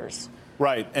leaders.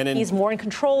 Right. And he's more in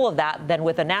control of that than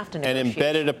with a NAFTA negotiation.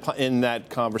 And embedded in that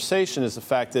conversation is the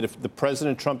fact that if the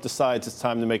President Trump decides it's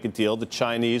time to make a deal, the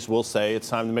Chinese will say it's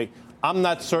time to make. I'm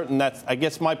not certain that's. I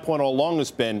guess my point all along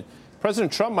has been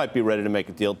President Trump might be ready to make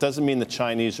a deal. Doesn't mean the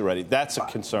Chinese are ready. That's a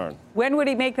concern. When would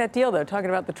he make that deal, though?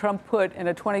 Talking about the Trump put in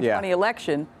a 2020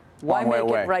 election, why make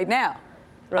it right now?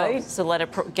 Right? So let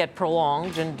it get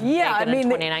prolonged and make it in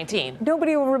 2019.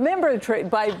 Nobody will remember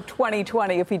by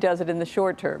 2020 if he does it in the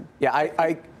short term. Yeah,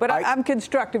 I'm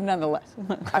constructive nonetheless.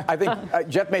 I think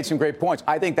Jeff made some great points.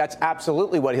 I think that's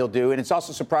absolutely what he'll do. And it's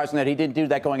also surprising that he didn't do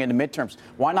that going into midterms.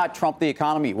 Why not trump the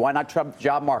economy? Why not trump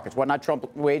job markets? Why not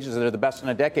trump wages that are the best in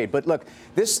a decade? But look,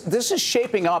 this is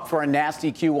shaping up for a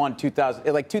nasty Q1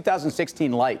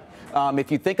 2016 light. If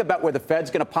you think about where the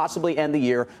Fed's going to possibly end the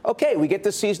year, okay, we get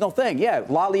this seasonal thing. Yeah,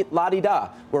 la-di-da.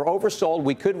 We're oversold.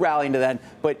 We could rally into that,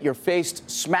 but you're faced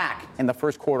smack in the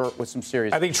first quarter with some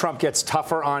serious. I think Trump gets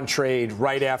tougher on trade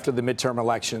right after the midterm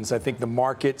elections. I think the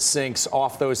market sinks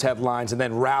off those headlines and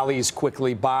then rallies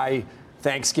quickly by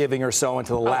Thanksgiving or so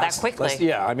into the last. That quickly.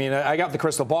 Yeah, I mean, I got the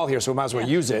crystal ball here, so we might as well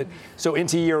use it. So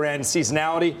into year-end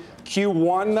seasonality.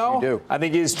 Q1, though, I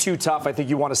think is too tough. I think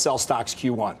you want to sell stocks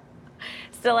Q1.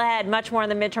 Still ahead, much more in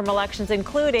the midterm elections,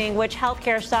 including which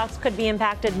healthcare stocks could be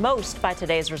impacted most by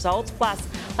today's results. Plus,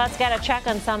 let's get a check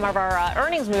on some of our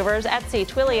earnings movers. Etsy,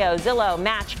 Twilio, Zillow,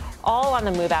 Match, all on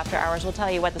the move after hours. We'll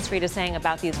tell you what the street is saying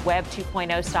about these Web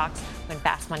 2.0 stocks when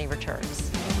Fast Money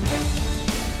returns.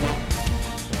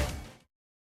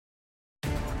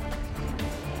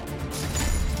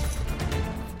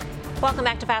 Welcome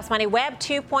back to Fast Money. Web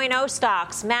 2.0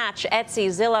 stocks, Match, Etsy,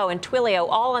 Zillow, and Twilio,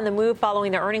 all on the move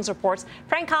following their earnings reports.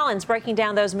 Frank Collins breaking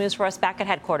down those moves for us back at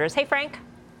headquarters. Hey, Frank.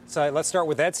 So let's start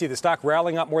with Etsy. The stock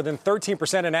rallying up more than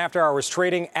 13% in after-hours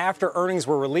trading after earnings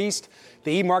were released.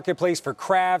 The e-marketplace for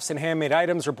crafts and handmade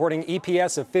items reporting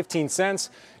EPS of 15 cents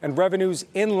and revenues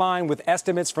in line with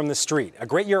estimates from the street. A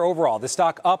great year overall. The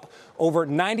stock up over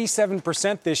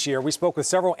 97% this year. We spoke with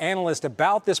several analysts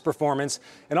about this performance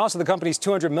and also the company's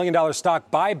 $200 million stock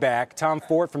buyback. Tom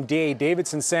Ford from D.A.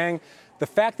 Davidson saying the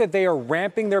fact that they are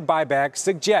ramping their buyback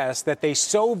suggests that they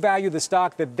so value the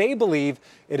stock that they believe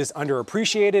it is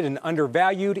underappreciated and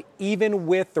undervalued, even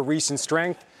with the recent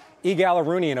strength. Yigal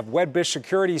Arounian of Wedbush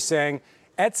Securities saying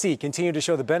Etsy continued to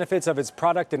show the benefits of its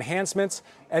product enhancements.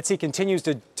 Etsy continues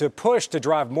to push to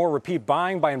drive more repeat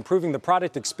buying by improving the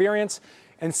product experience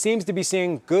and seems to be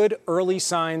seeing good early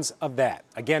signs of that.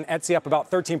 Again, Etsy up about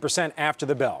 13% after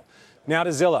the bell. Now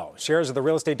to Zillow. Shares of the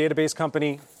real estate database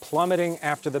company plummeting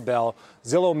after the bell.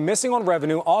 Zillow missing on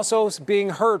revenue, also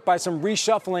being hurt by some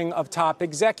reshuffling of top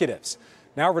executives.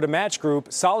 Now over to Match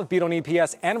Group. Solid beat on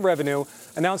EPS and revenue,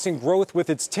 announcing growth with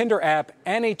its Tinder app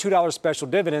and a $2 special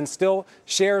dividend. Still,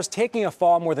 shares taking a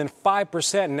fall more than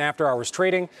 5% in after-hours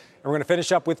trading. And we're going to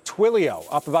finish up with Twilio,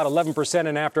 up about 11%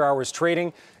 in after-hours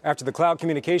trading. After the cloud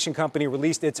communication company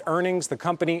released its earnings, the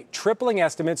company tripling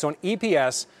estimates on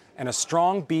EPS and a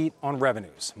strong beat on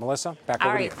revenues. Melissa, back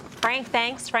over to you. Frank,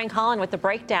 thanks. Frank Holland with the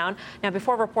breakdown. Now,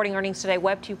 before reporting earnings today,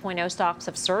 Web 2.0 stocks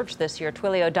have surged this year.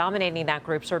 Twilio dominating that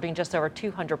group, surging just over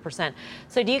 200%.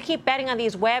 So do you keep betting on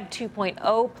these Web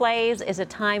 2.0 plays? Is it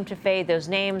time to fade those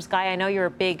names? Guy, I know you're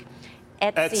a big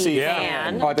Etsy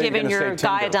fan, given your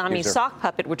Guy Adami sock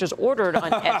puppet, which is ordered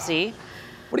on Etsy.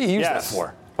 What do you use that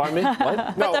for? Pardon me?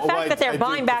 What? But the fact that they're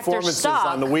buying back their stock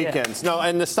on the weekends. No,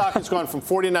 and the stock has gone from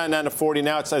 49 down to 40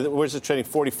 now. Where's it trading?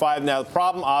 45 now. The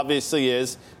problem obviously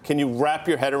is, can you wrap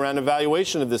your head around the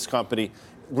valuation of this company?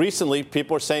 Recently,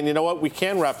 people are saying, you know what, we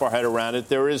can wrap our head around it.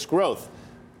 There is growth.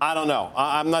 I don't know.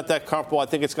 I'm not that comfortable. I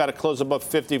think it's got to close above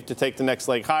 50 to take the next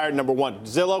leg higher. Number one,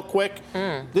 Zillow, quick.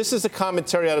 This is the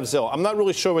commentary out of Zillow. I'm not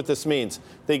really sure what this means.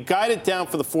 They guided down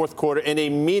for the fourth quarter in a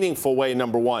meaningful way,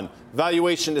 number one.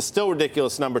 Valuation is still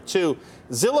ridiculous, number two.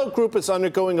 Zillow Group is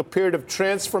undergoing a period of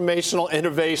transformational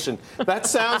innovation. That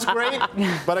sounds great,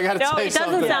 but I got to tell you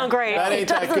something. No, it doesn't sound great. That ain't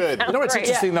that good. You know what's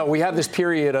interesting, though? We have this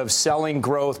period of selling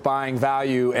growth, buying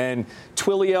value, and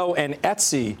Twilio and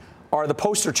Etsy are the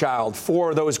poster child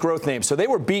for those growth names. So they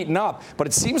were beaten up, but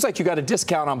it seems like you got a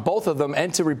discount on both of them,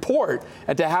 and to report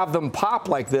and to have them pop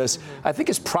like this, I think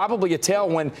is probably a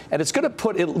tailwind, and it's going to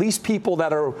put at least people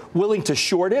that are willing to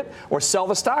short it or sell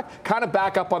the stock kind of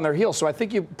back up on their heels. So I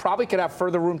think you probably could have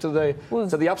further room to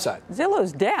the upside.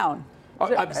 Zillow's down.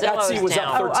 Etsy was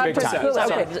up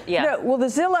 13%. Okay. Yeah. No, well, the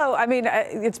Zillow, I mean,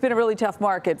 it's been a really tough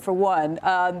market for one.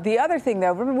 The other thing,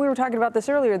 though, remember we were talking about this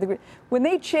earlier. When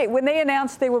they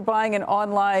announced they were buying an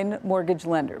online mortgage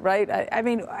lender, right? I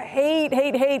mean, I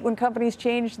hate when companies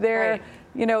change their,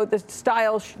 the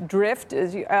style drift,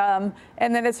 and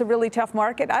then it's a really tough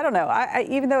market. I don't know.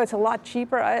 Even though it's a lot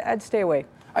cheaper, I'd stay away.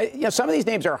 Some of these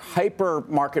names are hyper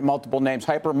market multiple names,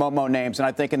 hyper Momo names, and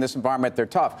I think in this environment they're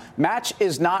tough. Match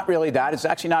is not really that. It's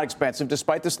actually not expensive,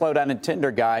 despite the slowdown in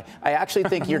Tinder, Guy. I actually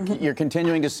think you're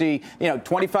continuing to see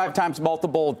 25 times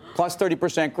multiple plus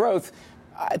 30% growth.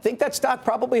 I think that stock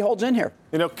probably holds in here.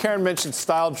 Karen mentioned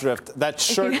style drift. That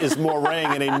shirt is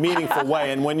moiré in a meaningful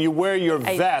way. And when you wear your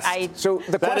vest,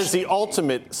 that is the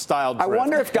ultimate style drift. I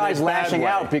wonder if Guy's lashing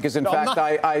out because, in fact,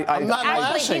 I'm not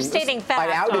actually, he's stating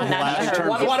facts on that.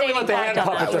 Why don't we let the hand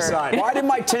puppet decide? Why did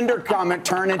my Tinder comment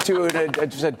turn into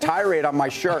just a tirade on my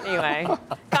shirt? Anyway,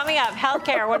 coming up,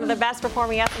 healthcare, one of the best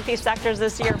performing S&P sectors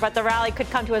this year, but the rally could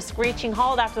come to a screeching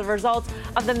halt after the results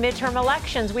of the midterm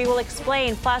elections. We will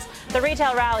explain. Plus, the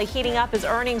retail rally heating up as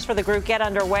earnings for the group get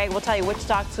underway. We'll tell you which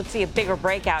stocks could see a bigger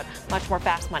breakout. Much more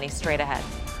Fast Money straight ahead.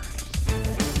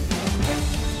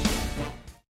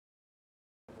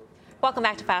 Welcome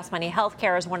back to Fast Money.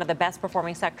 Healthcare is one of the best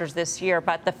performing sectors this year,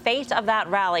 but the fate of that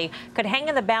rally could hang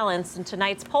in the balance in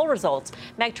tonight's poll results.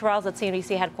 Meg Terrell's at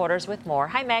CNBC headquarters with more.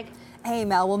 Hi, Meg. Hey,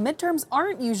 Mel. Well, midterms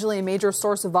aren't usually a major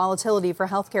source of volatility for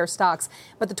healthcare stocks,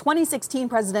 but the 2016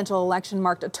 presidential election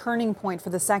marked a turning point for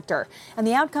the sector. And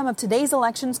the outcome of today's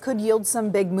elections could yield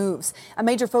some big moves. A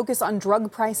major focus on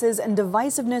drug prices and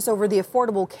divisiveness over the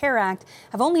Affordable Care Act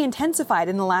have only intensified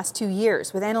in the last 2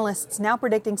 years, with analysts now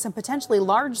predicting some potentially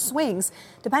large swings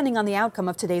depending on the outcome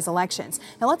of today's elections.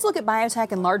 Now, let's look at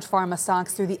biotech and large pharma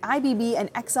stocks through the IBB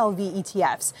and XLV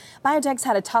ETFs. Biotech's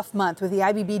had a tough month, with the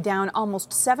IBB down almost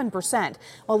 7%.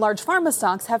 While large pharma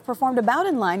stocks have performed about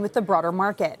in line with the broader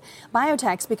market.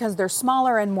 Biotechs, because they're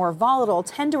smaller and more volatile,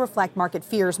 tend to reflect market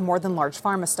fears more than large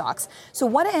pharma stocks. So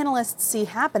what do analysts see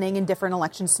happening in different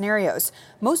election scenarios?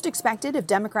 Most expected, if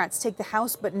Democrats take the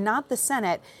House but not the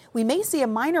Senate, we may see a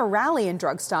minor rally in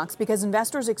drug stocks because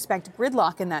investors expect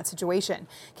gridlock in that situation.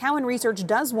 Cowen Research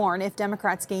does warn if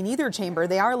Democrats gain either chamber,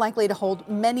 they are likely to hold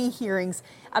many hearings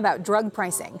about drug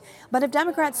pricing. But if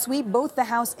Democrats sweep both the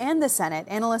House and the Senate,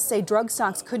 analysts say drug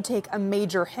stocks could take a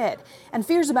major hit. And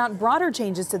fears about broader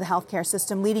changes to the healthcare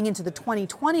system leading into the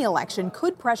 2020 election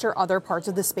could pressure other parts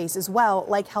of the space as well,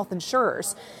 like health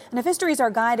insurers. And if history is our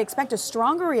guide, expect a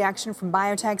stronger reaction from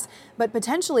biotechs, but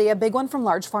potentially a big one from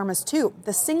large pharmas too.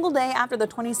 The single day after the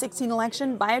 2016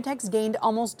 election, biotechs gained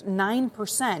almost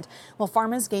 9%, while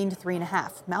pharmas gained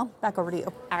 3.5%. Mel, back over to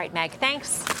you. All right, Meg,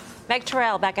 thanks. Meg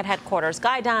Terrell back at headquarters.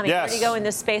 Guy Adami, where do you go in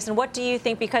this space, and what do you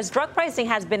think? Because drug pricing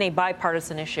has been a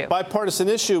bipartisan issue. Bipartisan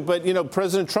issue, but,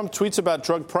 President Trump tweets about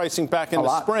drug pricing back in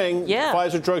the spring. Yeah.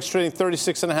 Pfizer drug's trading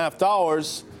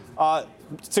 $36.50.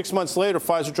 6 months later,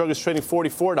 Pfizer drug is trading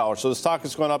 $44. So the stock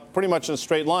has gone up pretty much in a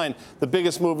straight line. The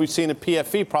biggest move we've seen in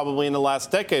PFE probably in the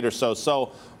last decade or so.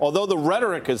 So although the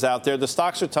rhetoric is out there, the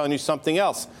stocks are telling you something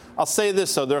else. I'll say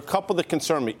this, though. There are a couple that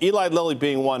concern me. Eli Lilly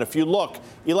being one. If you look,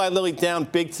 Eli Lilly down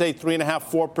big today,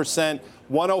 3.5%, 4%.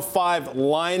 105,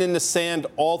 line in the sand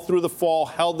all through the fall,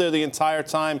 held there the entire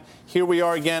time. Here we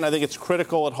are again. I think it's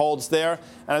critical it holds there.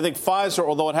 And I think Pfizer,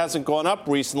 although it hasn't gone up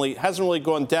recently, hasn't really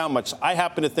gone down much. I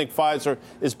happen to think Pfizer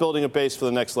is building a base for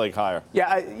the next leg higher.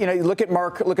 Yeah, you look at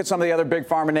Merck, look at some of the other big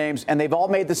pharma names, and they've all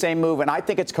made the same move. And I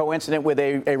think it's coincident with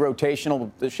a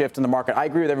rotational shift in the market. I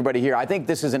agree with everybody here. I think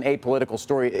this is an apolitical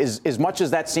story. As much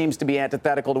as that seems to be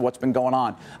antithetical to what's been going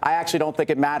on, I actually don't think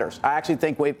it matters. I actually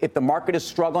think if the market is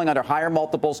struggling under higher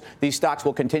multiples, these stocks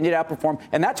will continue to outperform.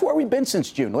 And that's where we've been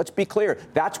since June. Let's be clear.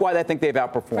 That's why I think they've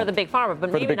outperformed. For the big pharma,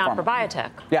 but maybe not for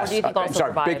biotech. Yes. Or do you think also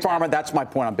for biotech? Big pharma, that's my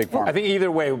point on big pharma. I think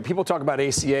either way, when people talk about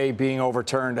ACA being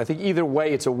overturned, I think either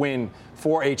way it's a win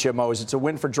for HMOs. It's a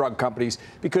win for drug companies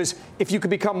because if you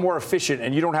could become more efficient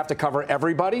and you don't have to cover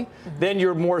everybody, then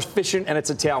you're more efficient and it's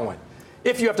a tailwind.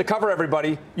 If you have to cover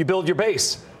everybody, you build your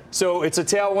base. So it's a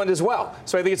tailwind as well.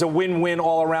 So I think it's a win-win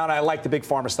all around. I like the big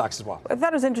pharma stocks as well. I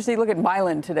thought it was interesting. Look at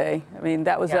Mylan today. I mean,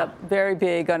 that was up very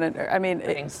big on an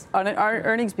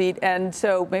earnings beat, and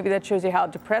so maybe that shows you how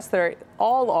depressed they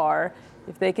all are.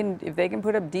 If they can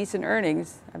put up decent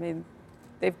earnings, I mean,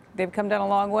 they've come down a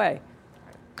long way.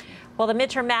 Well, the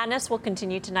midterm madness will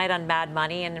continue tonight on Mad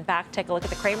Money. And in fact, take a look at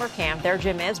the Kramer Camp. There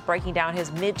Jim is breaking down his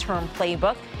midterm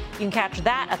playbook. You can catch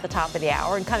that at the top of the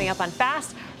hour. And coming up on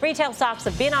Fast, retail stocks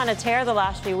have been on a tear the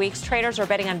last few weeks. Traders are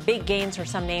betting on big gains for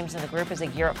some names in the group as they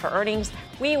gear up for earnings.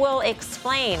 We will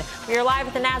explain. We are live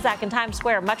at the NASDAQ in Times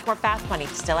Square. Much more Fast Money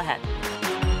still ahead.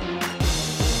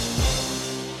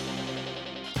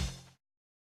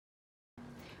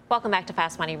 Welcome back to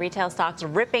Fast Money. Retail stocks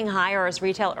ripping higher as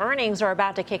retail earnings are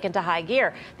about to kick into high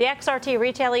gear. The XRT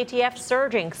retail ETF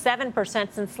surging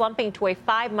 7% since slumping to a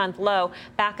 5-month low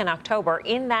back in October.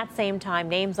 In that same time,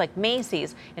 names like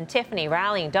Macy's and Tiffany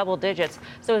rallying double digits.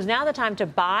 So is now the time to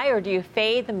buy, or do you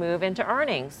fade the move into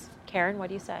earnings? Karen, what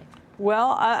do you say?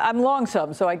 Well, I'm long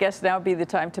some, so I guess now would be the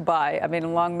time to buy. I mean,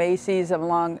 I'm long Macy's, I'm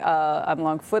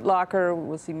long Foot Locker.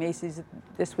 We'll see Macy's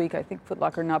this week. I think Foot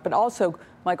Locker not, but also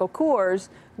Michael Kors,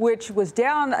 which was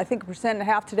down, I think,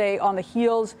 1.5% today on the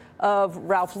heels of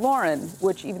Ralph Lauren,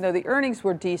 which even though the earnings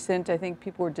were decent, I think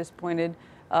people were disappointed.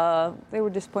 They were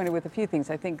disappointed with a few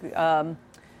things. I think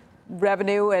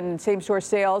revenue and same-store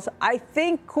sales. I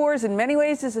think Kors in many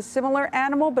ways is a similar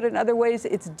animal, but in other ways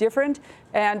it's different,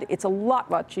 and it's a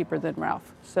lot cheaper than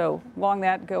Ralph. So long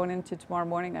that going into tomorrow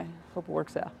morning. I hope it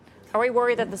works out. Are we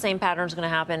worried that the same pattern is going to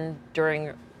happen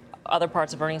during other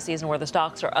parts of earnings season where the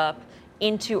stocks are up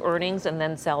into earnings and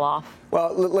then sell off?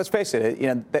 Well, let's face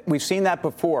it. We've seen that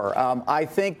before. I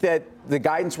think that the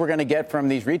guidance we're going to get from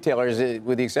these retailers,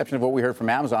 with the exception of what we heard from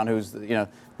Amazon, who's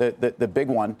the big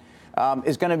one,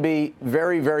 is going to be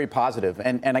very, very positive.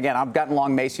 And again, I've gotten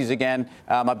long Macy's again.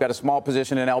 I've got a small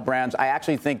position in L Brands. I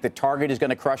actually think that Target is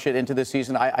going to crush it into this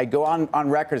season. I go on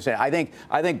record and say I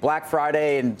think Black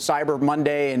Friday and Cyber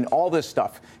Monday and all this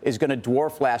stuff is going to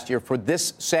dwarf last year for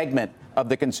this segment of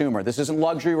the consumer. This isn't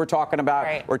luxury we're talking about.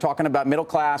 Right. We're talking about middle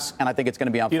class, and I think it's going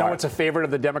to be on fire. You know what's a favorite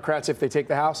of the Democrats if they take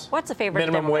the House? What's a favorite?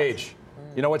 Minimum wage.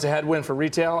 You know what's a headwind for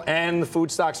retail and the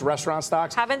food stocks, restaurant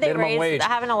stocks? Haven't a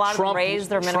lot of them raised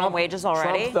their minimum wages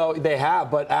already? Trump, though, they have,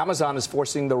 but Amazon is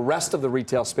forcing the rest of the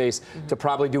retail space to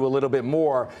probably do a little bit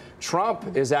more.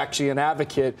 Trump is actually an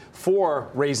advocate for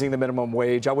raising the minimum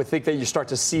wage. I would think that you start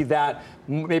to see that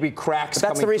maybe cracks. But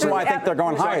that's the reason why I think they're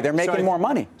going higher. They're making more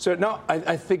money. So no,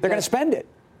 I think they're going to spend it.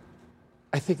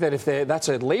 I think that that's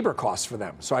a labor cost for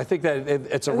them. So I think that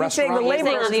it's a restaurant. The labor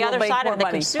on the other side of the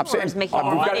consumer is making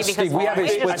more money because we have a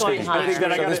split screen. So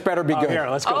this better be good. Here,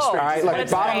 let's go straight. All right, look,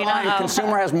 bottom line,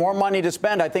 consumer has more money to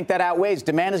spend. I think that outweighs.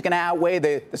 Demand is going to outweigh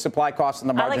the supply costs and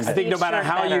the margin. I think no matter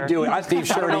how you do it. Steve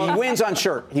Shirt, he wins on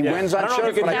shirt. He wins on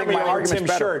shirt, but I think my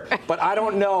argument's better. But I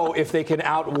don't know if they can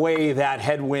outweigh that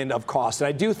headwind of cost. And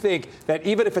I do think that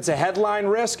even if it's a headline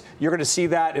risk, you're going to see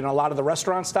that in a lot of the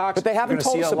restaurant stocks. But they haven't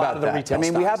told us about that. I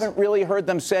mean, we haven't really heard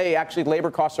them say, actually, labor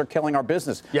costs are killing our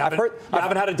business. You haven't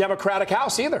had a Democratic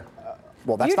House either.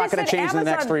 Well, that's not going to change in the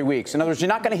next 3 weeks. In other words, you're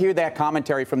not going to hear that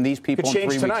commentary from these people in 3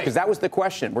 weeks. Because that was the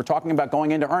question. We're talking about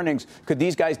going into earnings. Could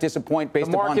these guys disappoint based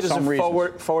upon some reason?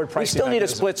 Forward pricing. We still need a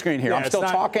split screen here. I'm still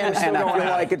talking, and I feel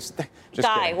like it's just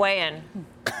Guy, weigh in.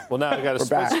 Well, now I got a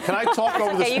split screen. Can I talk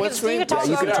over the split screen? You can talk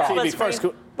over the split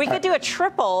screen. We could do a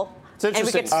triple. It's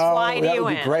interesting. And we could slide you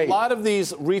in. A lot of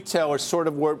these retailers sort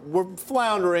of were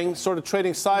floundering, sort of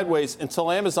trading sideways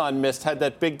until Amazon had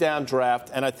that big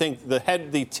downdraft. And I think the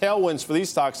tailwinds for these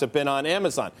stocks have been on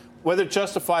Amazon, whether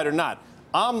justified or not.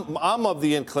 I'm of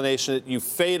the inclination that you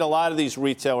fade a lot of these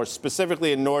retailers,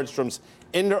 specifically in Nordstrom's,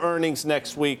 into earnings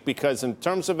next week because in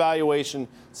terms of valuation,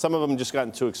 some of them just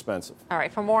gotten too expensive. All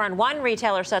right, for more on one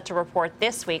retailer set to report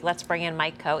this week, let's bring in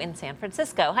Mike Coe in San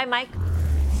Francisco. Hi, Mike.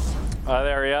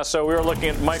 So we were looking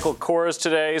at Michael Kors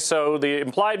today. So the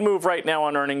implied move right now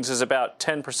on earnings is about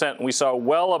 10%. And we saw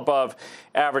well above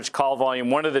average call volume.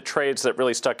 One of the trades that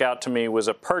really stuck out to me was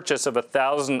a purchase of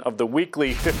 1,000 of the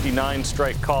weekly 59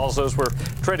 strike calls. Those were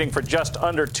trading for just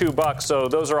under $2. So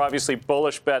those are obviously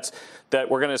bullish bets that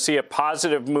we're going to see a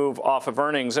positive move off of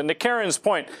earnings. And to Karen's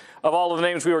point, of all of the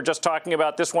names we were just talking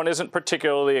about, this one isn't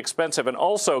particularly expensive. And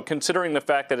also, considering the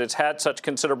fact that it's had such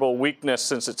considerable weakness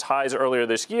since its highs earlier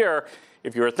this year,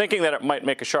 if you were thinking that it might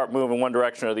make a sharp move in one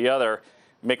direction or the other,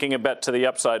 making a bet to the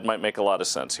upside might make a lot of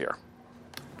sense here.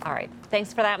 All right.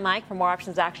 Thanks for that, Mike. For more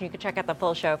options action, you can check out the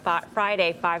full show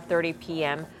Friday, 5:30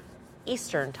 p.m.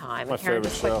 Eastern Time. My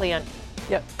favorite show.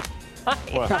 Yep.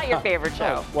 It's not your favorite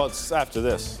show. Well, it's after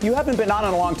this. You haven't been on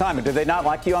in a long time. Did they not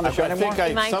like you on the show anymore?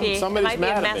 Somebody's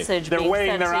mad at me. They're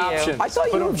weighing their options. I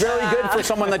thought you were very good for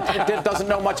someone that doesn't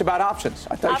know much about options.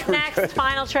 I thought Up next,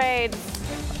 final trade.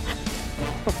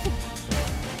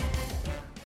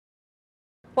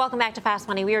 Welcome back to Fast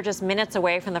Money. We are just minutes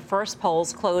away from the first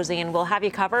polls closing, and we'll have you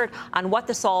covered on what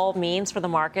this all means for the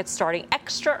markets starting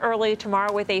extra early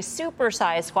tomorrow with a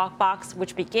supersized Squawk Box,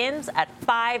 which begins at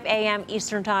 5 a.m.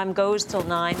 Eastern Time, goes till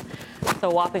 9, so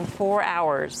a whopping 4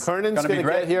 hours. Kernan's going to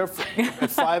get here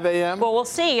at 5 a.m.? Well, we'll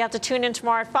see. You have to tune in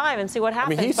tomorrow at 5 and see what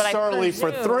happens. I mean, he's early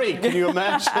for 3. Can you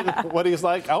imagine what he's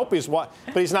like? I hope he's watching.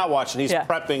 But he's not watching. He's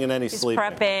prepping and then he's sleeping.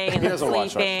 He's prepping and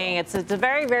sleeping. It's a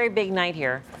very, very big night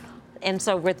here. And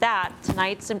so with that,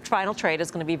 tonight's final trade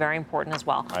is going to be very important as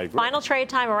well. I agree. Final trade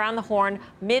time around the horn,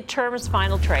 midterms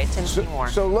final trade. Tim Seymour.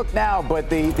 So look now, but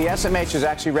the SMH has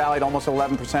actually rallied almost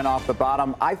 11% off the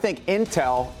bottom. I think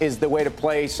Intel is the way to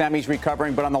play. Semi's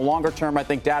recovering, but on the longer term, I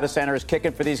think data center is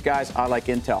kicking for these guys. I like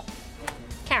Intel.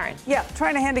 Karen. Yeah,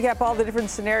 trying to handicap all the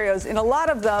different scenarios. In a lot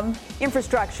of them,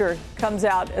 infrastructure comes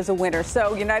out as a winner.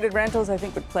 So United Rentals, I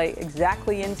think, would play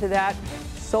exactly into that.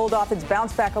 Sold off. It's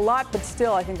bounced back a lot, but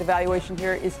still, I think the valuation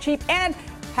here is cheap. And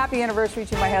happy anniversary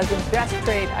to my husband. Best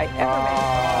trade I ever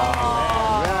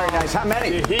made. Very nice. How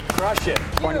many? He crushed it.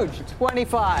 Huge.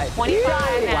 25. 25.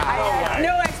 I had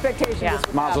no expectation. Yeah.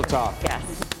 Mazel tov. Yes.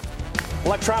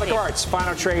 Electronic Arts,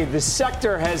 final trade. The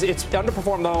sector it's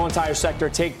underperformed the whole entire sector.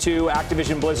 Take-Two,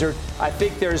 Activision Blizzard. I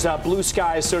think there's blue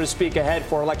skies, so to speak, ahead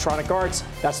for Electronic Arts.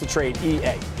 That's the trade,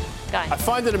 EA. I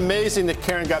find it amazing that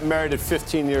Karen got married at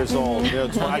 15 years old. You know,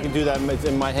 I can do that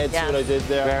in my head, see what I did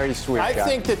there. Very sweet. I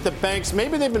think that the banks,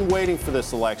 maybe they've been waiting for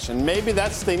this election. Maybe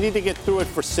they need to get through it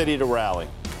for Citi to rally.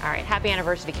 All right, happy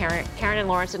anniversary to Karen and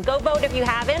Lawrence. And go vote if you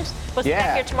haven't. We'll see you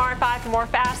back here tomorrow at 5 for more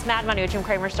Fast Mad Money with Jim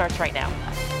Cramer starts right now.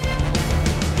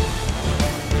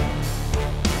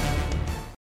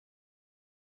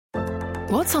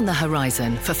 What's on the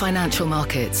horizon for financial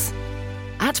markets?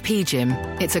 At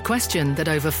PGIM, it's a question that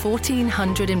over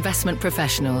 1,400 investment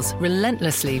professionals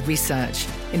relentlessly research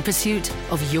in pursuit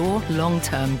of your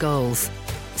long-term goals.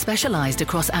 Specialized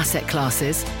across asset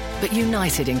classes, but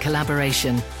united in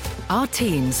collaboration, our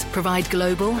teams provide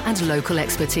global and local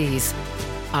expertise.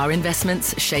 Our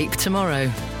investments shape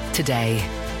tomorrow, today.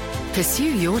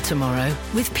 Pursue your tomorrow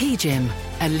with PGIM,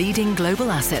 a leading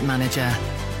global asset manager.